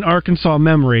recent Arkansas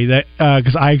memory that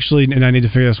because I need to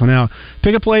figure this one out.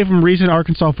 Pick a play from recent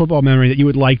Arkansas football memory that you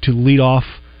would like to lead off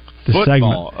the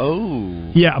segment.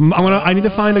 Oh, yeah. I need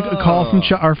to find a call from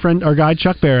our guy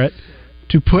Chuck Barrett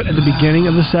to put at the beginning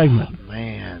of the segment.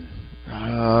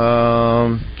 Oh,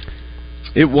 man,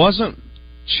 it wasn't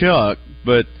Chuck,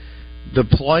 but the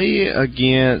play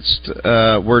against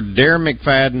where Darren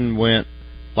McFadden went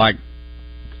like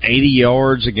 80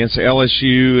 yards against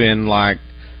LSU in like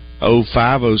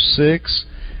 05-06,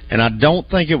 and I don't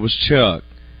think it was Chuck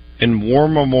in War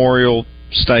Memorial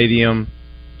Stadium.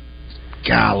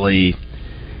 Golly,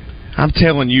 I'm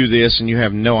telling you this, and you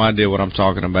have no idea what I'm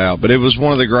talking about. But it was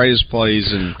one of the greatest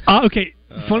plays. And okay,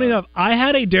 funny enough, I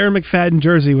had a Darren McFadden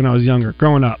jersey when I was younger,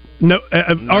 growing up.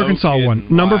 Arkansas kidding.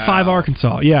 one, number 5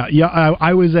 Arkansas. Yeah. He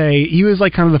was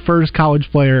like kind of the first college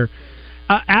player.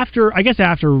 After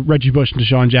Reggie Bush and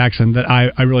Deshaun Jackson that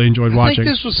I really enjoyed watching. I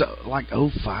think this was like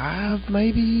 05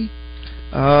 maybe.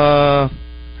 I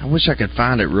wish I could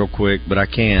find it real quick, but I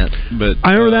can't. But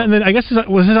I remember that, and then I guess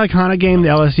was his iconic game, the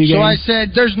LSU game. So I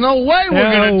said, "There's no way we're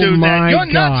going to do that. You're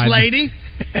nuts, lady."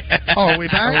 Are we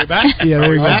back? Yeah,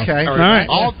 we're back. Okay. All right.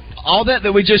 All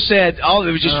that we just said, all of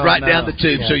it was just right down the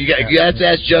tube. Yeah. So you have to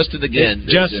ask Justin again.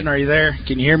 Justin, are you there?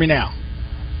 Can you hear me now?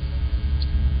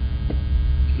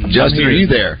 Justin, are you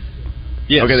there?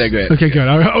 Yes. Okay, great. Okay, good.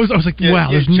 I was like, wow,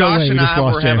 there's no Josh way we and just I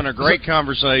lost were having a great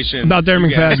conversation about Darren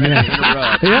McFadden.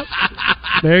 Yep.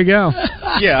 There you go.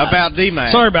 Yeah, about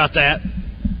D-Man. Sorry about that.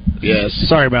 Yes.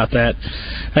 Sorry about that.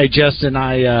 Hey, Justin,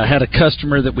 I had a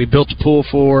customer that we built a pool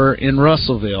for in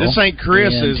Russellville. This ain't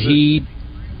Chris, is it?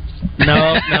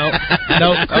 No.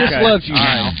 Chris loves you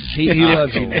now. He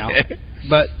loves you now.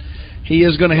 But he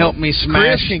is going to help me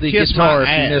smash the guitar if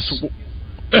you miss.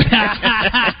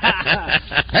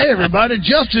 Hey, everybody,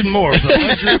 Justin Moore from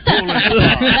Luxury Pool and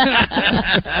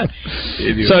Spa.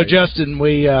 So, Justin,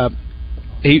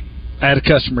 I had a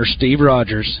customer, Steve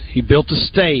Rogers. He built a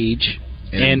stage,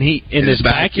 and he in his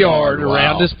backyard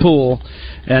around his pool,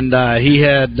 and he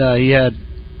had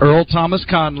Earl Thomas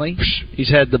Conley. He's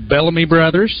had the Bellamy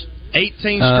brothers,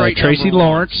 18 straight Tracy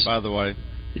Lawrence, by the way.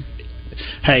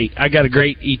 Hey, I got a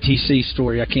great ETC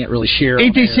story I can't really share.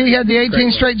 ETC had the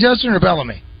 18 straight, Justin, or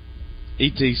Bellamy?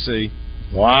 ETC.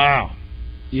 Wow.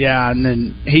 Yeah, and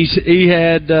then he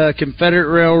had Confederate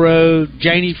Railroad,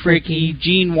 Janie Fricky,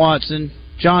 Gene Watson,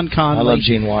 John Conley. I love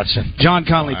Gene Watson. John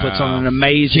Conley puts on an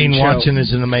amazing Gene show. Watson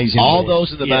is an amazing All boy.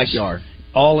 those in the backyard.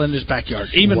 All in his backyard.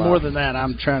 Even more than that,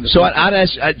 I'm trying to... So I'd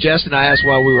ask Justin, I asked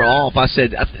while we were off, I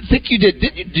said, I think you did.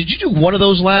 Did you do one of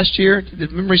those last year?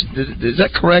 Is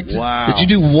that correct? Wow. Did you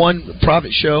do one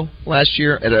private show last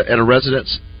year at a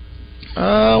residence?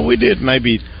 We did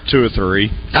maybe 2 or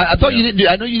 3. I thought you didn't do.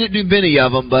 I know you didn't do many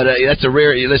of them, but that's a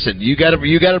rare. Listen, you got to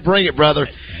bring it, brother.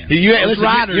 You're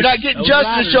not getting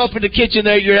Justin to show up in the kitchen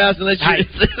there at your house unless you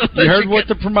heard what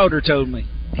the promoter told me.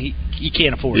 You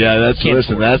can't afford it. Yeah,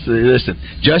 listen.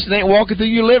 Justin ain't walking through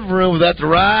your living room without the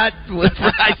right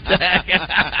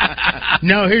stack.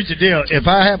 No, here's the deal. If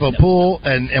I have a pool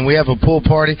and we have a pool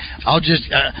party, I'll just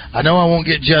I know I won't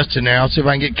get Justin there. I'll see if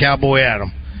I can get Cowboy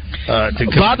Adam.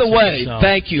 By the way,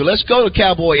 thank you. Let's go to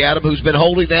Cowboy Adam, who's been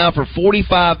holding down for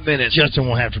 45 minutes. Justin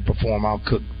won't have to perform. I'll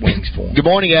cook wings for him. Good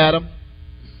morning, Adam.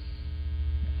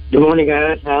 Good morning,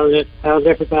 guys. How's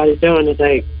everybody doing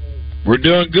today? We're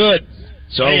doing good.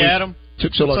 So hey, Adam.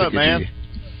 Took so long What's up, man?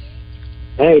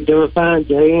 Hey, doing fine,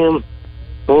 JM.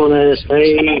 Going to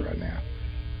say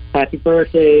happy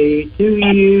birthday to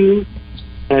you.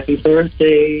 Happy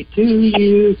birthday to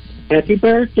you. Happy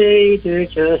birthday to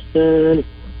Justin.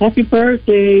 Happy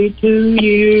birthday to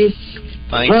you.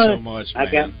 Thanks so much,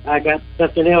 man. I got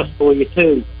something else for you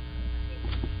too.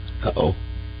 Uh-oh.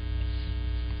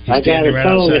 I got a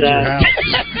song that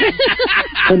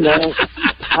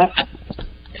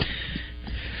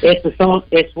it's a song.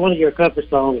 It's one of your cover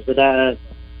songs that I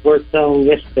worked on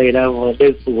yesterday that I want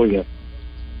to do for you.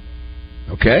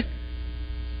 Okay.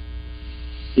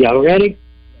 Y'all ready?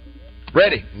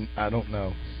 Ready. I don't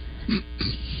know.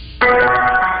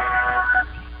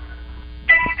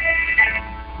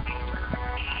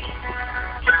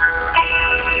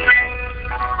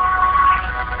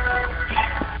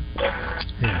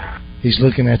 He's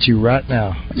looking at you right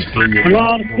now. A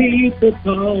lot of people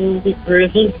called me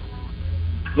prison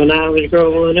when I was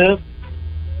growing up.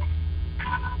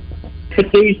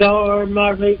 But these are my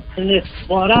roots and it's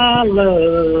what I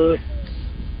love.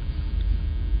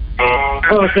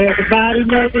 Cause everybody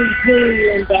knows me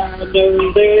and I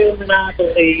know them, and I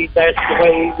believe that's the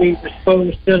way we were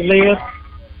supposed to live.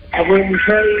 I wouldn't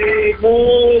trade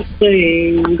one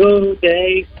single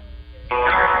day.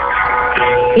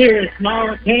 Here in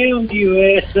small town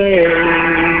USA.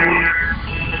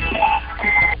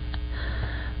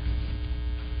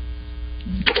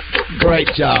 Great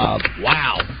job.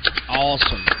 Wow.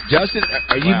 Awesome. Justin,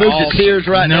 are you moved to tears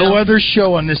right now? No other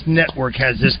show on this network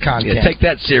has this content. Yeah, take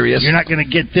that serious. You're not going to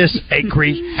get this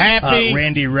acre. Happy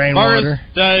Randy Rainwater.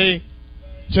 birthday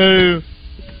to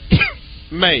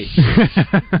me.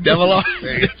 Double R.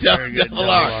 Double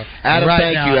R. Adam, right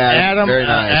thank now, you, Adam. Very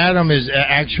nice. Adam is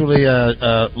actually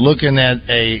looking at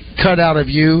a cutout of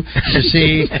you to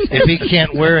see if he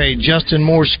can't wear a Justin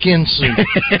Moore skin suit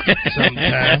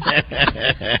sometime.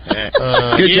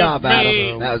 Good job,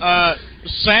 Adam.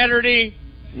 Saturday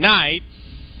night,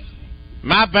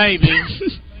 my baby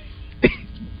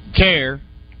care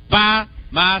by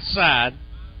my side.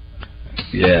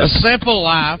 Yes. A simple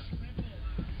life,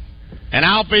 and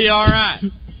I'll be all right.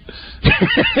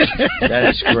 That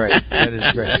is great. That is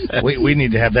great. We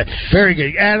need to have that. Very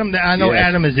good. Adam, I know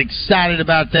Adam is excited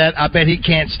about that. I bet he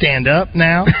can't stand up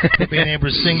now, being able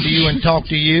to sing to you and talk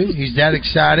to you. He's that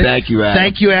excited. Thank you, Adam.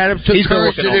 Thank you, Adam. Took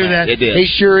courage to do that. He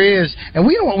sure is. And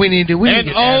we know what we need to do. We need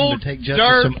to get Adam to take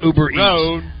Justin some Uber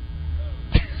Eats.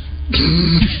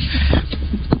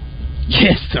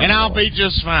 Yes, and I'll be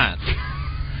just fine.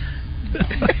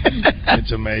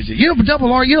 It's amazing.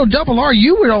 Double R, you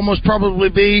would almost probably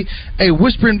be a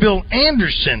Whispering Bill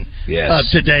Anderson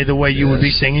today, the way you would be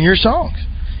singing your songs.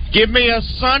 Give me a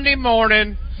Sunday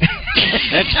morning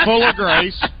that's full of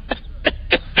grace,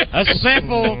 a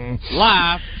simple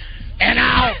life, and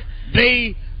I'll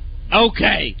be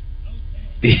okay.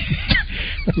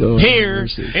 Here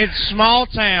in small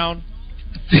town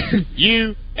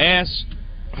USA.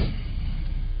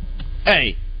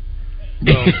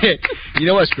 You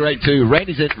know what's great too?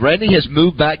 Randy has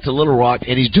moved back to Little Rock,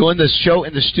 and he's doing this show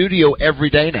in the studio every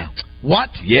day now.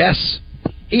 What? Yes.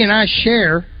 He and I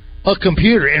share a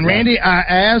computer. And Randy, I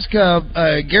asked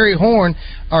Gary Horn,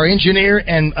 our engineer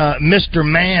and Mr.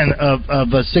 Man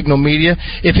of Signal Media,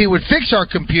 if he would fix our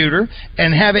computer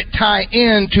and have it tie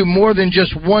in to more than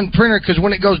just one printer, because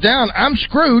when it goes down, I'm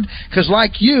screwed, because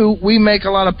like you, we make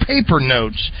a lot of paper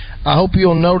notes. I hope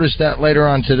you'll notice that later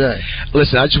on today.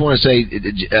 Listen, I just want to say,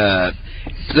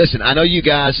 listen, I know you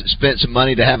guys spent some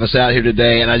money to have us out here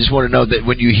today, and I just want to know that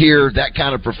when you hear that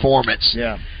kind of performance,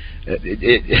 you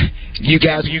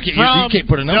guys, you can't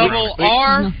put a number Double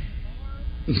R.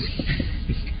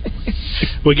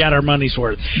 We got our money's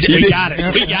worth. We got it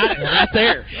right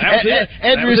there. That was it.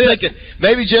 Andrew's thinking,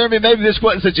 maybe Jeremy, maybe this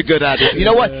wasn't such a good idea. You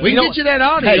know what? We can get you that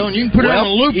audio, and you can put it on a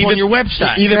loop on your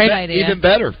website. Even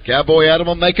better. Cowboy Adam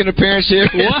will make an appearance here.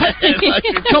 What?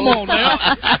 Come on now.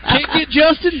 Can't get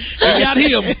Justin? We got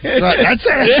him. Right, that's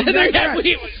it.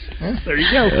 There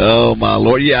you go. Oh my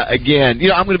Lord! Yeah, again,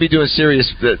 I'm going to be doing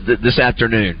Sirius this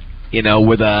afternoon. With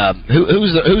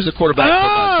who's the quarterback?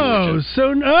 Okay.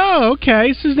 So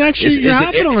actually you're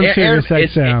hopping on Sirius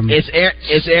XM.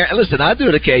 It's Aaron. Listen, I do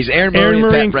it occasionally. Aaron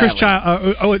Murray and Pat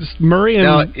Bradley. It's Murray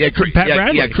and Pat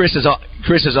Bradley. Yeah, Chris is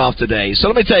off today. So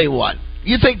let me tell you what.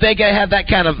 You think they have that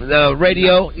kind of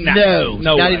radio? No,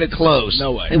 not even close.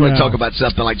 No way. They want to talk about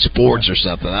something like sports or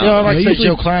something. I'd like to say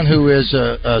Joe Klein, who is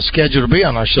scheduled to be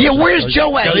on our show. Yeah, where's Joe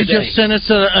at? He just sent us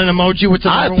an emoji with the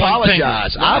I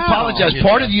apologize. Wow. I apologize.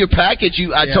 Part of your package,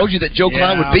 I told you that Joe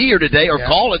Klein would be here today, or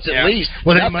call us at least.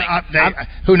 Well,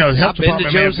 who knows? I've been to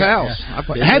Joe's house.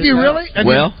 Have you really?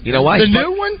 Well, you know what? The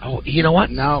new one? Oh, you know what?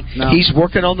 No. He's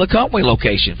working on the Conway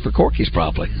location for Corky's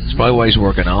probably. That's probably what he's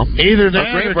working on. Either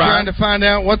that or trying to find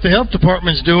out what the health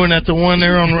department's doing at the one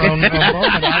there on Bowman.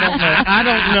 I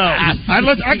don't know.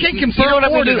 I can't confirm. You know what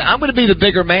I'm going to do? I'm going to be the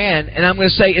bigger man, and I'm going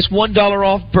to say it's $1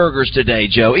 off burgers today,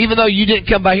 Joe. Even though you didn't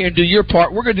come by here and do your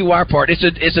part, we're going to do our part. It's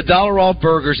 $1 off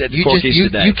burgers at Corky's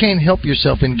today. You can't help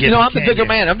yourself in getting. I'm the bigger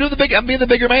man. I'm being the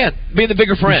bigger man, being the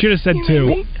bigger friend. You should have said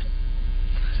 2.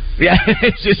 Yeah,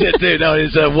 it's just it, dude. No,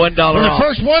 it's $1 off. For the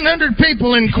first 100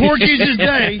 people in Corky's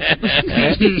day.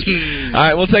 All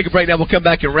right, we'll take a break now. We'll come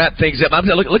back and wrap things up.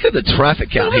 Look at the traffic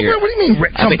count here. What do you mean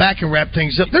come back and wrap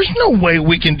things up? There's no way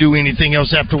we can do anything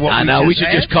else after what I know. We should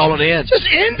just call it in. Just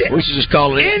end it. We should just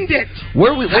call it in. End it.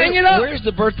 Hang it up. Where's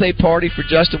the birthday party for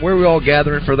Justin? Where are we all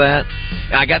gathering for that?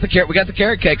 We got the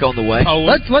carrot cake on the way.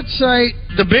 Let's say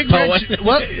the big red.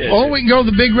 We can go to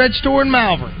the Big Red Store in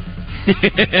Malvern.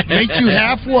 Meet you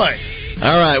halfway.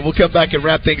 All right, we'll come back and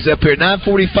wrap things up here.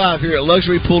 9:45 here at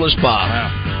Luxury Pool and Spa.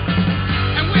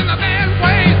 And when the man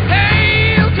waves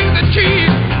hail to the chief,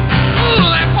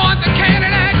 that points the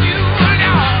cannon at you.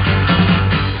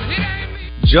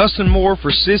 Justin Moore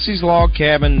for Sissy's Log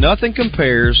Cabin. Nothing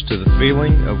compares to the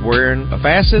feeling of wearing a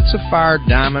Facets of Fire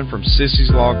diamond from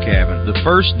Sissy's Log Cabin. The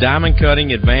first diamond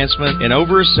cutting advancement in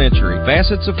over a century.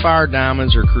 Facets of Fire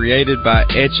diamonds are created by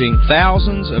etching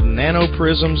thousands of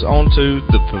nanoprisms onto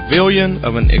the pavilion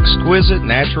of an exquisite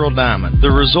natural diamond.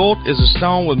 The result is a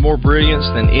stone with more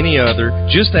brilliance than any other.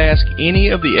 Just ask any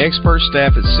of the expert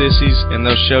staff at Sissy's and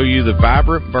they'll show you the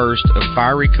vibrant burst of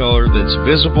fiery color that's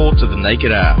visible to the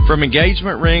naked eye. From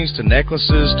engagement rings to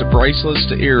necklaces to bracelets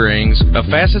to earrings, a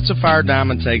Facets of Fire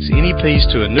diamond takes any piece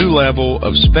to a new level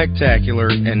of spectacular,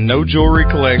 and no jewelry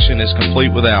collection is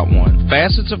complete without one.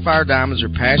 Facets of Fire diamonds are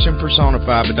passion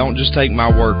personified, but don't just take my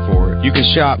word for it. You can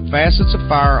shop Facets of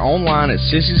Fire online at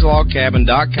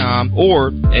sissyslogcabin.com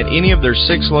or at any of their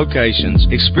 6 locations.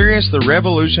 Experience the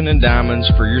revolution in diamonds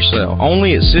for yourself.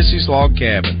 Only at Sissy's Log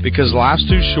Cabin, because life's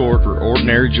too short for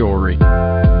ordinary jewelry.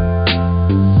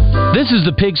 This is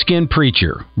the Pigskin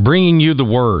Preacher, bringing you the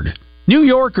word. New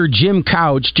Yorker Jim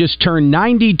Couch just turned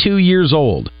 92 years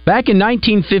old. Back in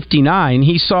 1959,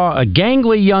 he saw a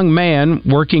gangly young man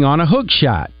working on a hook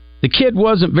shot. The kid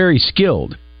wasn't very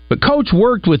skilled, but Coach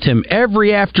worked with him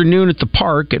every afternoon at the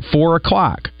park at 4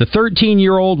 o'clock. The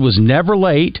 13-year-old was never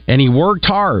late, and he worked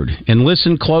hard and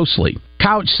listened closely.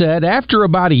 Couch said after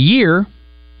about a year,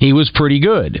 he was pretty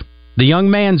good. The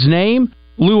young man's name?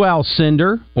 Lou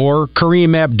Alcindor, or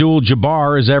Kareem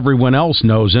Abdul-Jabbar as everyone else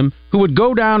knows him, who would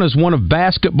go down as one of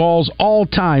basketball's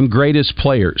all-time greatest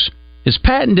players. His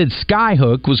patented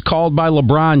skyhook was called by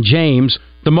LeBron James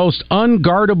the most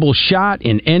unguardable shot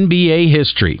in NBA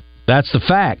history. That's the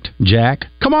fact, Jack.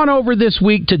 Come on over this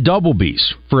week to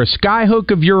Doublebee's for a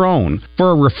skyhook of your own, for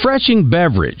a refreshing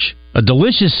beverage, a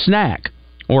delicious snack,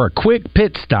 or a quick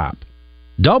pit stop.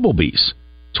 Doublebee's.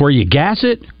 It's where you gas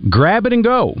it, grab it, and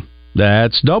go.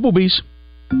 That's Doublebee's.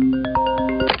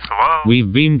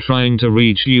 We've been trying to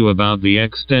reach you about the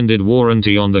extended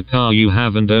warranty on the car you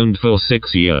haven't owned for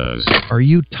 6 years. Are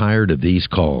you tired of these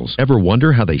calls? Ever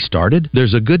wonder how they started?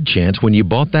 There's a good chance when you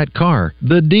bought that car,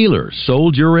 the dealer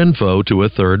sold your info to a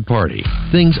third party.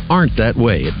 Things aren't that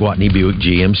way at Watney Buick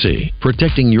GMC.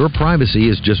 Protecting your privacy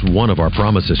is just one of our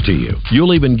promises to you.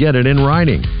 You'll even get it in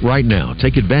writing. Right now,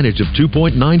 take advantage of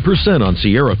 2.9% on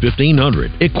Sierra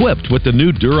 1500, equipped with the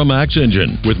new Duramax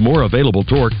engine, with more available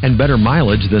torque and better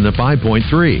mileage than the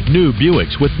 5.3. New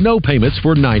Buicks with no payments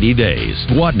for 90 days.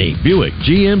 Watney Buick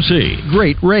GMC.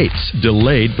 Great rates,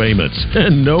 delayed payments,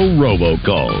 and no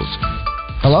robocalls.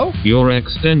 Hello? Your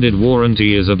extended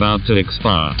warranty is about to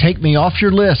expire. Take me off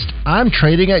your list. I'm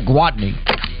trading at Gwatney.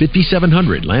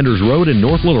 5700 Landers Road in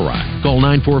North Little Rock. Call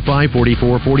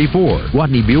 945-4444.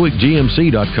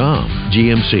 GwatneyBuickGMC.com.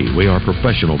 GMC, we are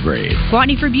professional grade.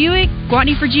 Gwatney for Buick,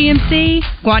 Gwatney for GMC,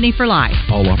 Gwatney for life.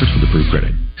 All offers with approved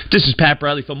credit. This is Pat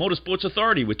Bradley for Motorsports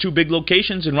Authority with 2 big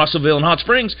locations in Russellville and Hot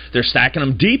Springs. They're stacking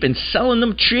them deep and selling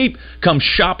them cheap. Come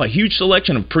shop a huge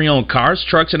selection of pre-owned cars,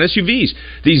 trucks, and SUVs.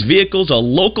 These vehicles are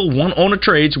local one-owner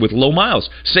trades with low miles.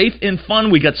 Safe and fun,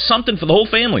 we got something for the whole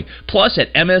family. Plus,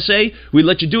 at MSA, we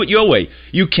let you do it your way.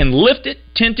 You can lift it,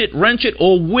 tint it, wrench it,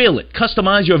 or wheel it.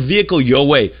 Customize your vehicle your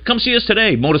way. Come see us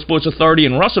today, Motorsports Authority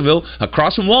in Russellville,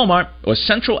 across from Walmart, or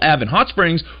Central Ave in Hot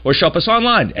Springs, or shop us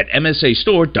online at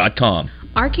msastore.com.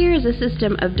 ARCare is a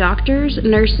system of doctors,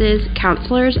 nurses,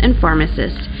 counselors, and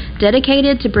pharmacists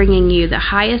dedicated to bringing you the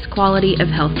highest quality of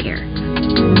healthcare.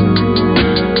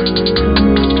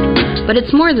 But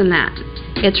it's more than that.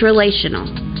 It's relational.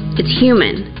 It's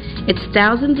human. It's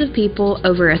thousands of people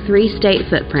over a 3-state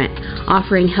footprint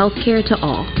offering healthcare to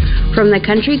all. From the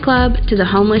country club to the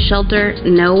homeless shelter,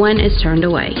 no one is turned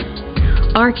away.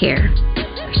 ARCare,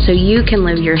 so you can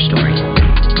live your story.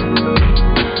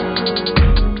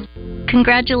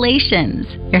 Congratulations,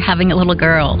 you're having a little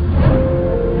girl.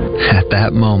 At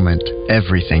that moment,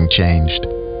 everything changed.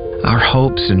 Our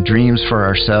hopes and dreams for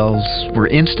ourselves were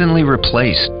instantly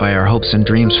replaced by our hopes and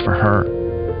dreams for her.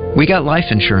 We got life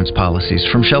insurance policies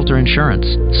from Shelter Insurance,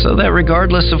 so that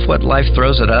regardless of what life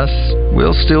throws at us,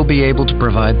 we'll still be able to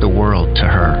provide the world to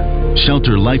her.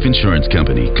 Shelter Life Insurance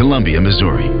Company, Columbia,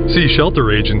 Missouri. See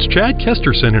Shelter agents Chad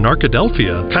Kesterson in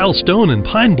Arkadelphia, Kyle Stone in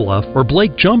Pine Bluff, or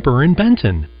Blake Jumper in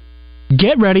Benton.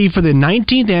 Get ready for the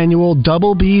 19th annual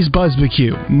Double B's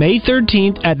Buzzbecue, May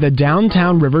 13th at the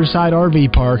downtown Riverside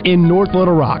RV Park in North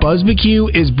Little Rock. Buzzbecue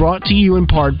is brought to you in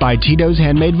part by Tito's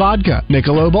Handmade Vodka,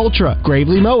 Michelob Ultra,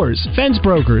 Gravely Mowers, Fence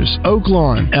Brokers, Oak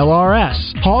Lawn,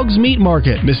 LRS, Hogs Meat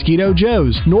Market, Mosquito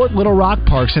Joe's, North Little Rock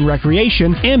Parks and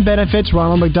Recreation, and benefits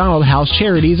Ronald McDonald House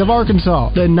Charities of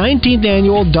Arkansas. The 19th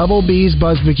annual Double B's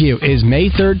Buzzbecue is May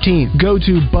 13th. Go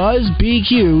to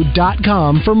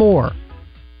buzzbq.com for more.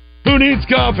 Who needs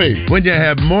coffee when you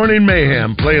have Morning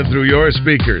Mayhem playing through your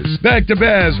speakers? Back to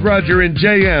Baz, Roger, and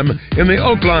JM in the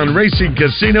Oaklawn Racing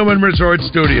Casino and Resort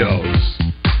Studios.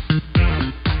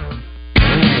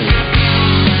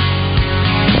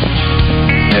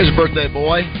 There's a birthday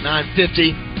boy,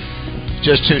 950.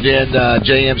 Just tuned in.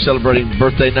 JM celebrating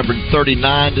birthday number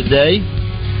 39 today.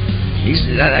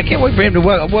 I can't wait for him to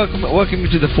welcome you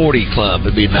to the 40 club.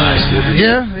 It'd be nice.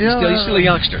 Yeah. He's still a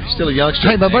youngster.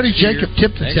 Hey, my buddy Jacob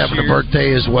Tipton's having a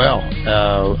birthday as well.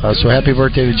 So happy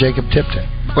birthday to Jacob Tipton.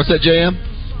 What's that, JM?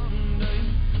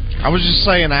 I was just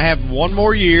saying I have one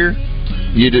more year.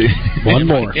 You do. One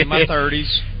more. In my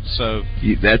 30s. So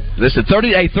listen,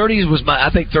 30s was I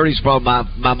think 30s probably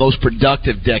my most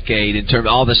productive decade in terms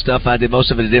of all the stuff I did. Most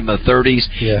of it I did in my 30s.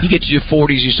 Yeah. You get to your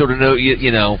 40s, you sort of know you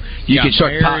can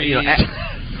start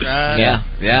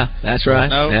yeah, that's right.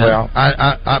 No. Yeah. Well,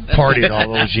 I partied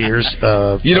all those years.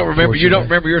 You don't remember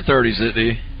your 30s, do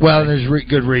you? Well, there's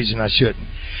good reason I shouldn't.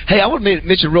 Hey, I want to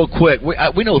mention real quick,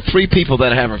 we know 3 people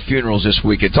that are having funerals this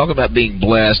weekend. Talk about being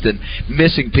blessed and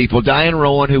missing people. Diane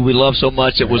Rowan, who we love so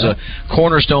much, it was a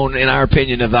cornerstone, in our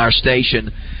opinion, of our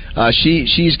station.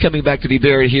 She's coming back to be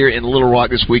buried here in Little Rock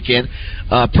this weekend.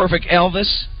 Perfect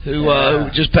Elvis, who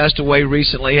just passed away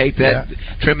recently. Hate that.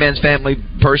 Trim Man's family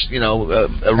person, a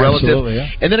relative. Absolutely, yeah.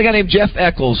 And then a guy named Jeff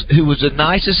Eccles, who was the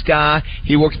nicest guy.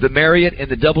 He worked at the Marriott and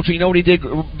the Doubletree. You know what he did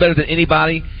better than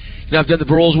anybody? I've done the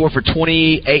Broyles War for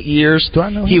 28 years. Do I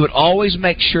know him? He would always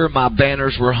make sure my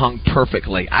banners were hung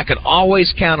perfectly. I could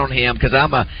always count on him because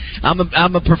I'm a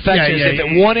perfectionist. If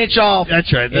it 1 inch off,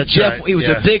 that's right. Jeff, he was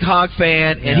a big Hog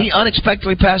fan, and he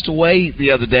unexpectedly passed away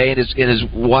the other day. And his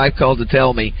wife called to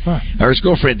tell me, or his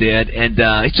girlfriend did, and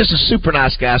he's just a super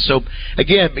nice guy. So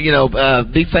again,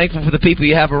 be thankful for the people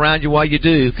you have around you while you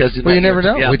do, because you never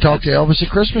know. We talked to Elvis at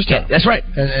Christmas time. That's right.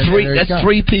 That's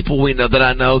 3 people we know that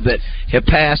I know that have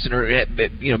passed and are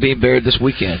being buried this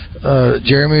weekend.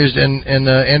 Jeremy and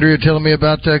Andrea telling me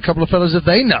about a couple of fellas that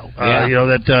they know,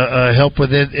 that help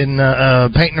with it in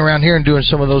painting around here and doing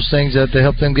some of those things that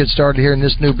help them get started here in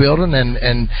this new building,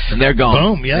 and they're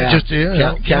gone. Boom,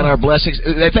 count our blessings.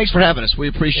 Thanks for having us. We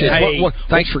appreciate it.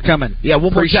 Thanks for coming. Yeah,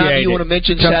 one more time you want to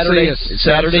mention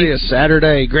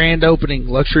Saturday grand opening,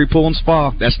 Luxury Pool and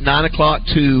Spa. That's 9 o'clock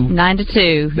to 9 to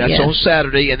 2. That's on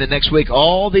Saturday, and then next week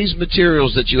all these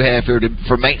materials that you have here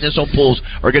for maintenance on pools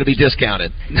are going to be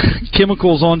discounted.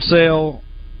 Chemicals on sale,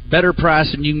 better price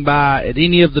than you can buy at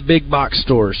any of the big box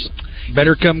stores.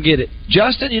 Better come get it.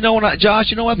 Justin, Josh,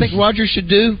 you know what I think Roger should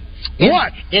do?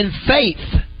 What? In faith.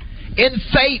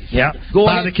 Yeah.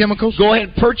 Buy the chemicals? Go ahead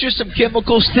and purchase some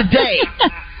chemicals today,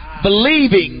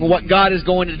 believing what God is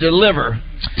going to deliver.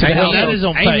 That is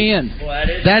on faith. Amen.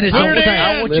 That is on faith.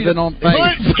 I want living on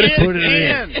faith. Put it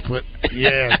in.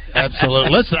 Yeah, absolutely.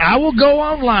 Listen, I will go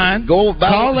online,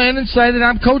 call in and say that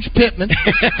I'm Coach Pittman.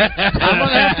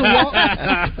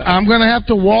 I'm going to have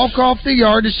to walk off the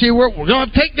yard to see where we're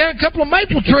going to take down a couple of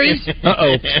maple trees.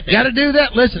 Got to do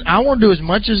that. Listen, I want to do as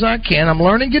much as I can. I'm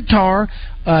learning guitar.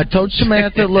 I told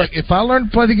Samantha, look, if I learn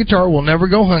to play the guitar, we'll never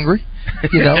go hungry.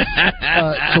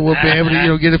 So we'll be able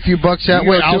to get a few bucks out.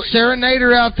 I'll serenade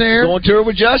her out there. Go on tour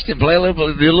with Justin. Play do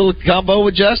a little combo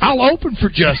with Justin. I'll open for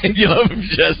Justin. You'll open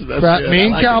for Justin. That's right. Good. Me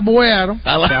and Cowboy Adam.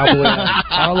 I like Cowboy Adam.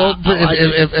 I'll open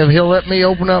if he'll let me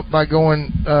open up by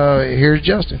going. Here's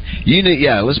Justin.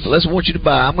 Let's want you to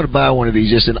buy. I'm going to buy one of these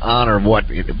just in honor of what.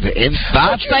 By faith.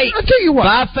 I'll tell you what.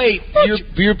 By faith,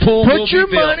 your pool. Put your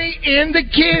money in the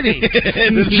kitty.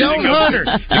 Joan Hunter.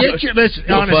 Listen,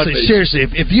 honestly, seriously,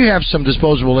 if you have some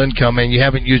disposable income and you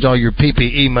haven't used all your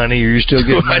PPE money, or you're still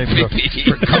getting money for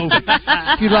COVID,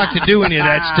 if you'd like to do any of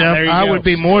that stuff, I would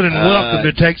be more than welcome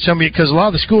to take some of you, because a lot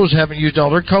of the schools haven't used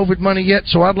all their COVID money yet.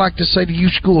 So I'd like to say to you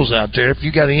schools out there, if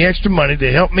you got any extra money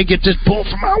to help me get this pull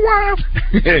for my wife,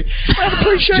 I'd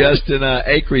appreciate it. Justin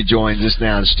Acri joins us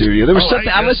now in the studio. There was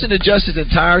something I listened to Justin's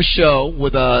entire show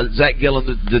with Zach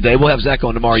Gillen today. We'll have Zach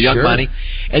on tomorrow, Young Money,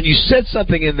 and you said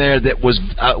something in there that was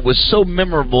so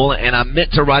memorable, and I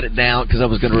meant to write it down because I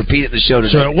was going to repeat it in the show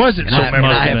today. So it wasn't so memorable.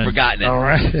 I have forgotten it. All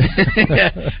right.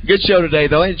 Good show today,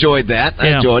 though. I enjoyed that.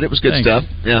 I enjoyed it. It was good stuff.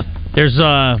 Yeah. There's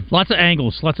lots of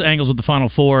angles with the Final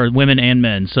Four, women and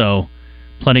men. So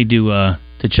plenty to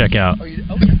check out.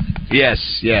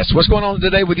 Yes. What's going on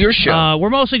today with your show? We're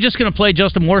mostly just going to play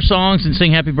Justin Moore songs and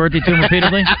sing Happy Birthday to him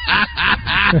repeatedly.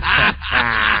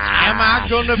 Am I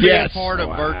going to be a part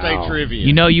of birthday trivia?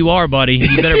 You know you are, buddy.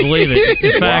 You better believe it.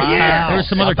 In fact, there's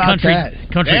some other country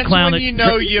That's clown when you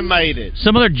know you made it.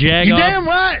 Some other jag You off. damn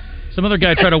right. Some other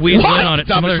guy tried to weasel in on it.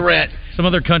 Some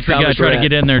other country guy tried to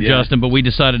get in there, Justin, but we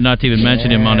decided not to even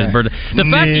mention him on his birthday. The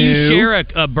fact that you share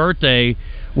a birthday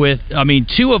with,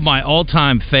 two of my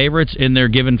all-time favorites in their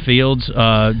given fields,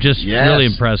 really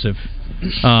impressive.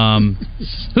 Who's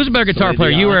a better guitar player,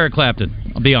 you or Eric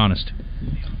Clapton? I'll be honest.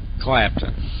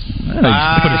 Clapton. Put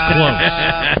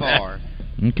us close.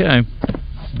 Okay.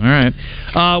 All right.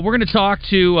 We're going to talk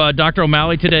to Dr.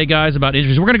 O'Malley today, guys, about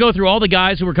injuries. We're going to go through all the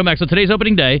guys who were coming back. So today's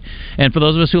opening day, and for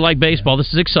those of us who like baseball, this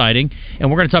is exciting.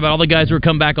 And we're going to talk about all the guys who are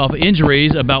coming back off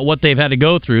injuries, about what they've had to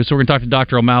go through. So we're going to talk to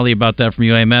Dr. O'Malley about that from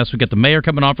UAMS. We've got the mayor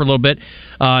coming on for a little bit.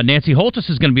 Nancy Holtis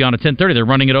is going to be on at 10:30. They're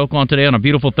running at Oaklawn today on a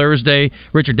beautiful Thursday.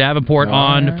 Richard Davenport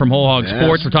on from Whole Hog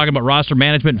Sports. We're talking about roster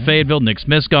management in Fayetteville. Nick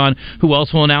Smith's gone. Who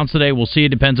else will announce today? We'll see. It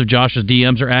depends if Josh's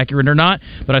DMs are accurate or not.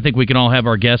 But I think we can all have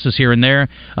our guesses here and there.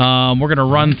 We're going to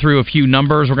run through a few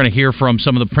numbers. We're going to hear from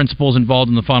some of the principals involved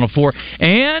in the Final Four.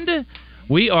 And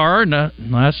we are, not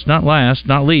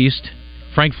least,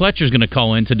 Frank Fletcher's going to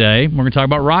call in today. We're going to talk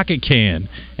about Rocket Can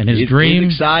and his dream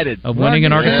of winning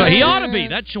in Arkansas. He ought to be.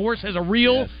 That horse has a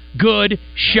real good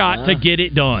shot to get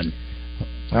it done.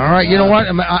 All right, you know what?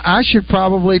 I should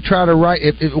probably try to write.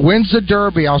 If it wins the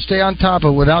Derby, I'll stay on top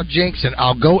of it without jinxing.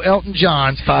 I'll go Elton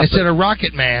John instead of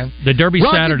Rocket Man. The Derby's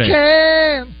Saturday.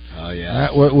 Can. Oh, yeah.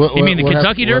 You mean the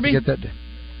Kentucky Derby?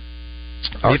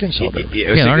 Arkansas Derby.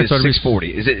 Yeah, Arkansas Derby.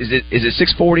 6:40. Is it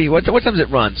 6:40? What time does it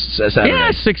run Saturday?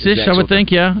 Yeah, 6-ish, I would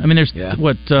think, yeah. There's,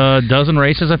 dozen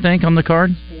races, I think, on the card?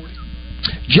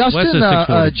 Justin,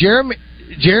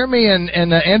 Jeremy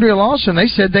and Andrea Lawson, they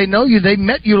said they know you. They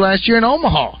met you last year in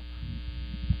Omaha.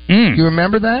 You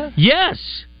remember that? Yes.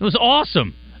 It was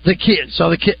awesome. The kid.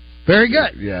 Very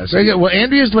good. Yes. Very good. Well,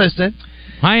 Andrea's listening.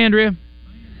 Hi, Andrea.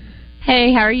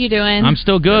 Hey, how are you doing? I'm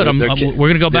still good. We're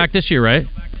going to go back this year, right?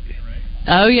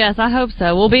 Oh, yes, I hope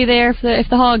so. We'll be there if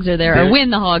the Hogs are there, or when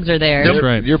the Hogs are there. That's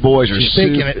right. Your boys are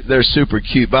they're super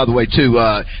cute. By the way, too,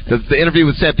 the interview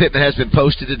with Sam Pittman has been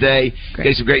posted today.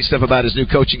 Gave some great stuff about his new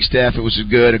coaching staff. It was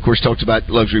good. Of course, talked about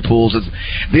luxury pools.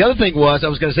 The other thing was, I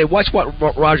was going to say, watch what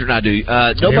Roger and I do.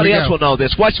 Nobody else will know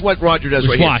this. Watch what Roger does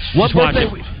right here.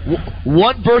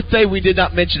 One birthday we did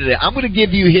not mention today. I'm going to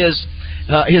give you his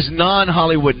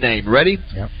non-Hollywood name. Ready?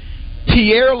 Yep.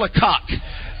 Pierre Lecoq.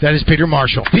 That is Peter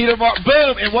Marshall. Boom.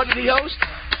 And what did he host?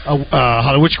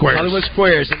 Hollywood Squares. Hollywood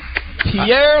Squares. And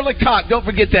Pierre Lecoq. Don't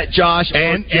forget that, Josh.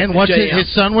 And what's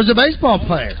his son was a baseball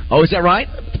player. Oh, is that right?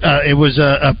 It was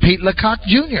Pete Lecoq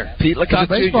Jr. Pete Lecoq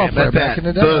Jr. baseball player back in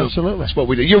the day. Boom. Absolutely. That's what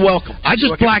we do. You're welcome. I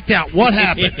just blacked out. What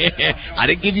happened? I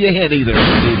didn't give you a hint either.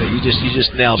 You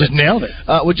just nailed it. Just nailed it.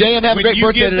 Well, JM, have a great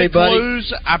birthday today, buddy.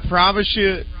 Clues, I promise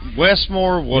you,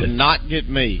 Westmore will not get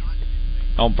me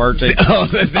on birthday.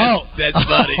 That's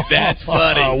funny. That's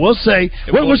funny. We'll see.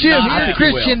 We'll see if here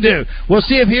Christian do. We'll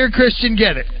see if here Christian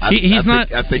get it. He's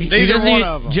not. I think neither one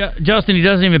of them. Justin, he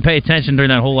doesn't even pay attention during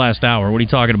that whole last hour. What are you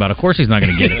talking about? Of course he's not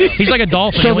going to get it. He's like a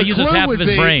dolphin. He only uses half of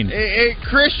his brain.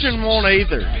 Christian won't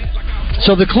either.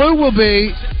 So the clue will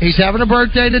be he's having a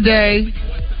birthday today.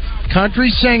 Country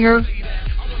singer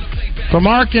from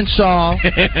Arkansas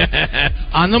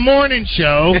on the morning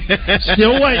show.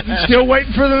 Still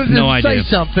waiting for them to say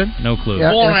something. No clue.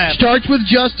 Yeah. Starts with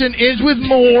Justin, ends with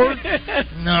Moore.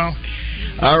 No.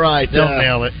 All right. Don't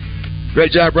nail it.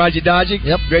 Great job, Raji Dodgy.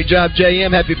 Yep. Great job,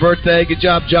 JM. Happy birthday. Good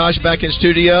job, Josh, back in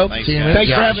studio. Thanks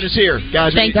for having us here.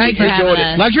 Guys, Thank you for enjoyed having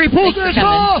it. us. Luxury Pools this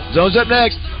fall. Zone's up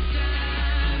next.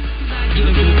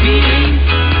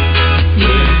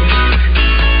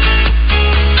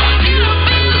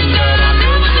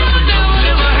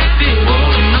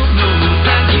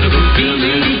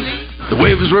 The way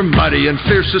waves were muddy and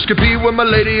fierce as could be when my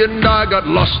lady and I got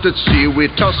lost at sea.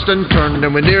 We tossed and turned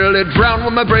and we nearly drowned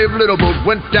when my brave little boat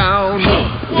went down.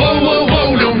 Whoa, whoa,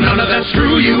 whoa, no, none of that's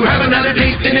true. You haven't had a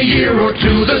date in a year or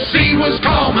two. The sea was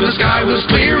calm and the sky was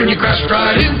clear, and you crashed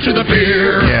right into the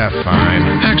pier. Yeah, fine.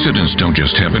 Accidents don't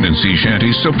just happen in sea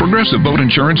shanties, so Progressive Boat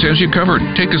Insurance has you covered.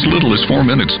 Take as little as 4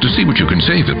 minutes to see what you can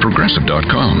save at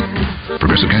Progressive.com.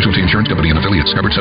 Progressive Casualty Insurance Company and affiliates. Covered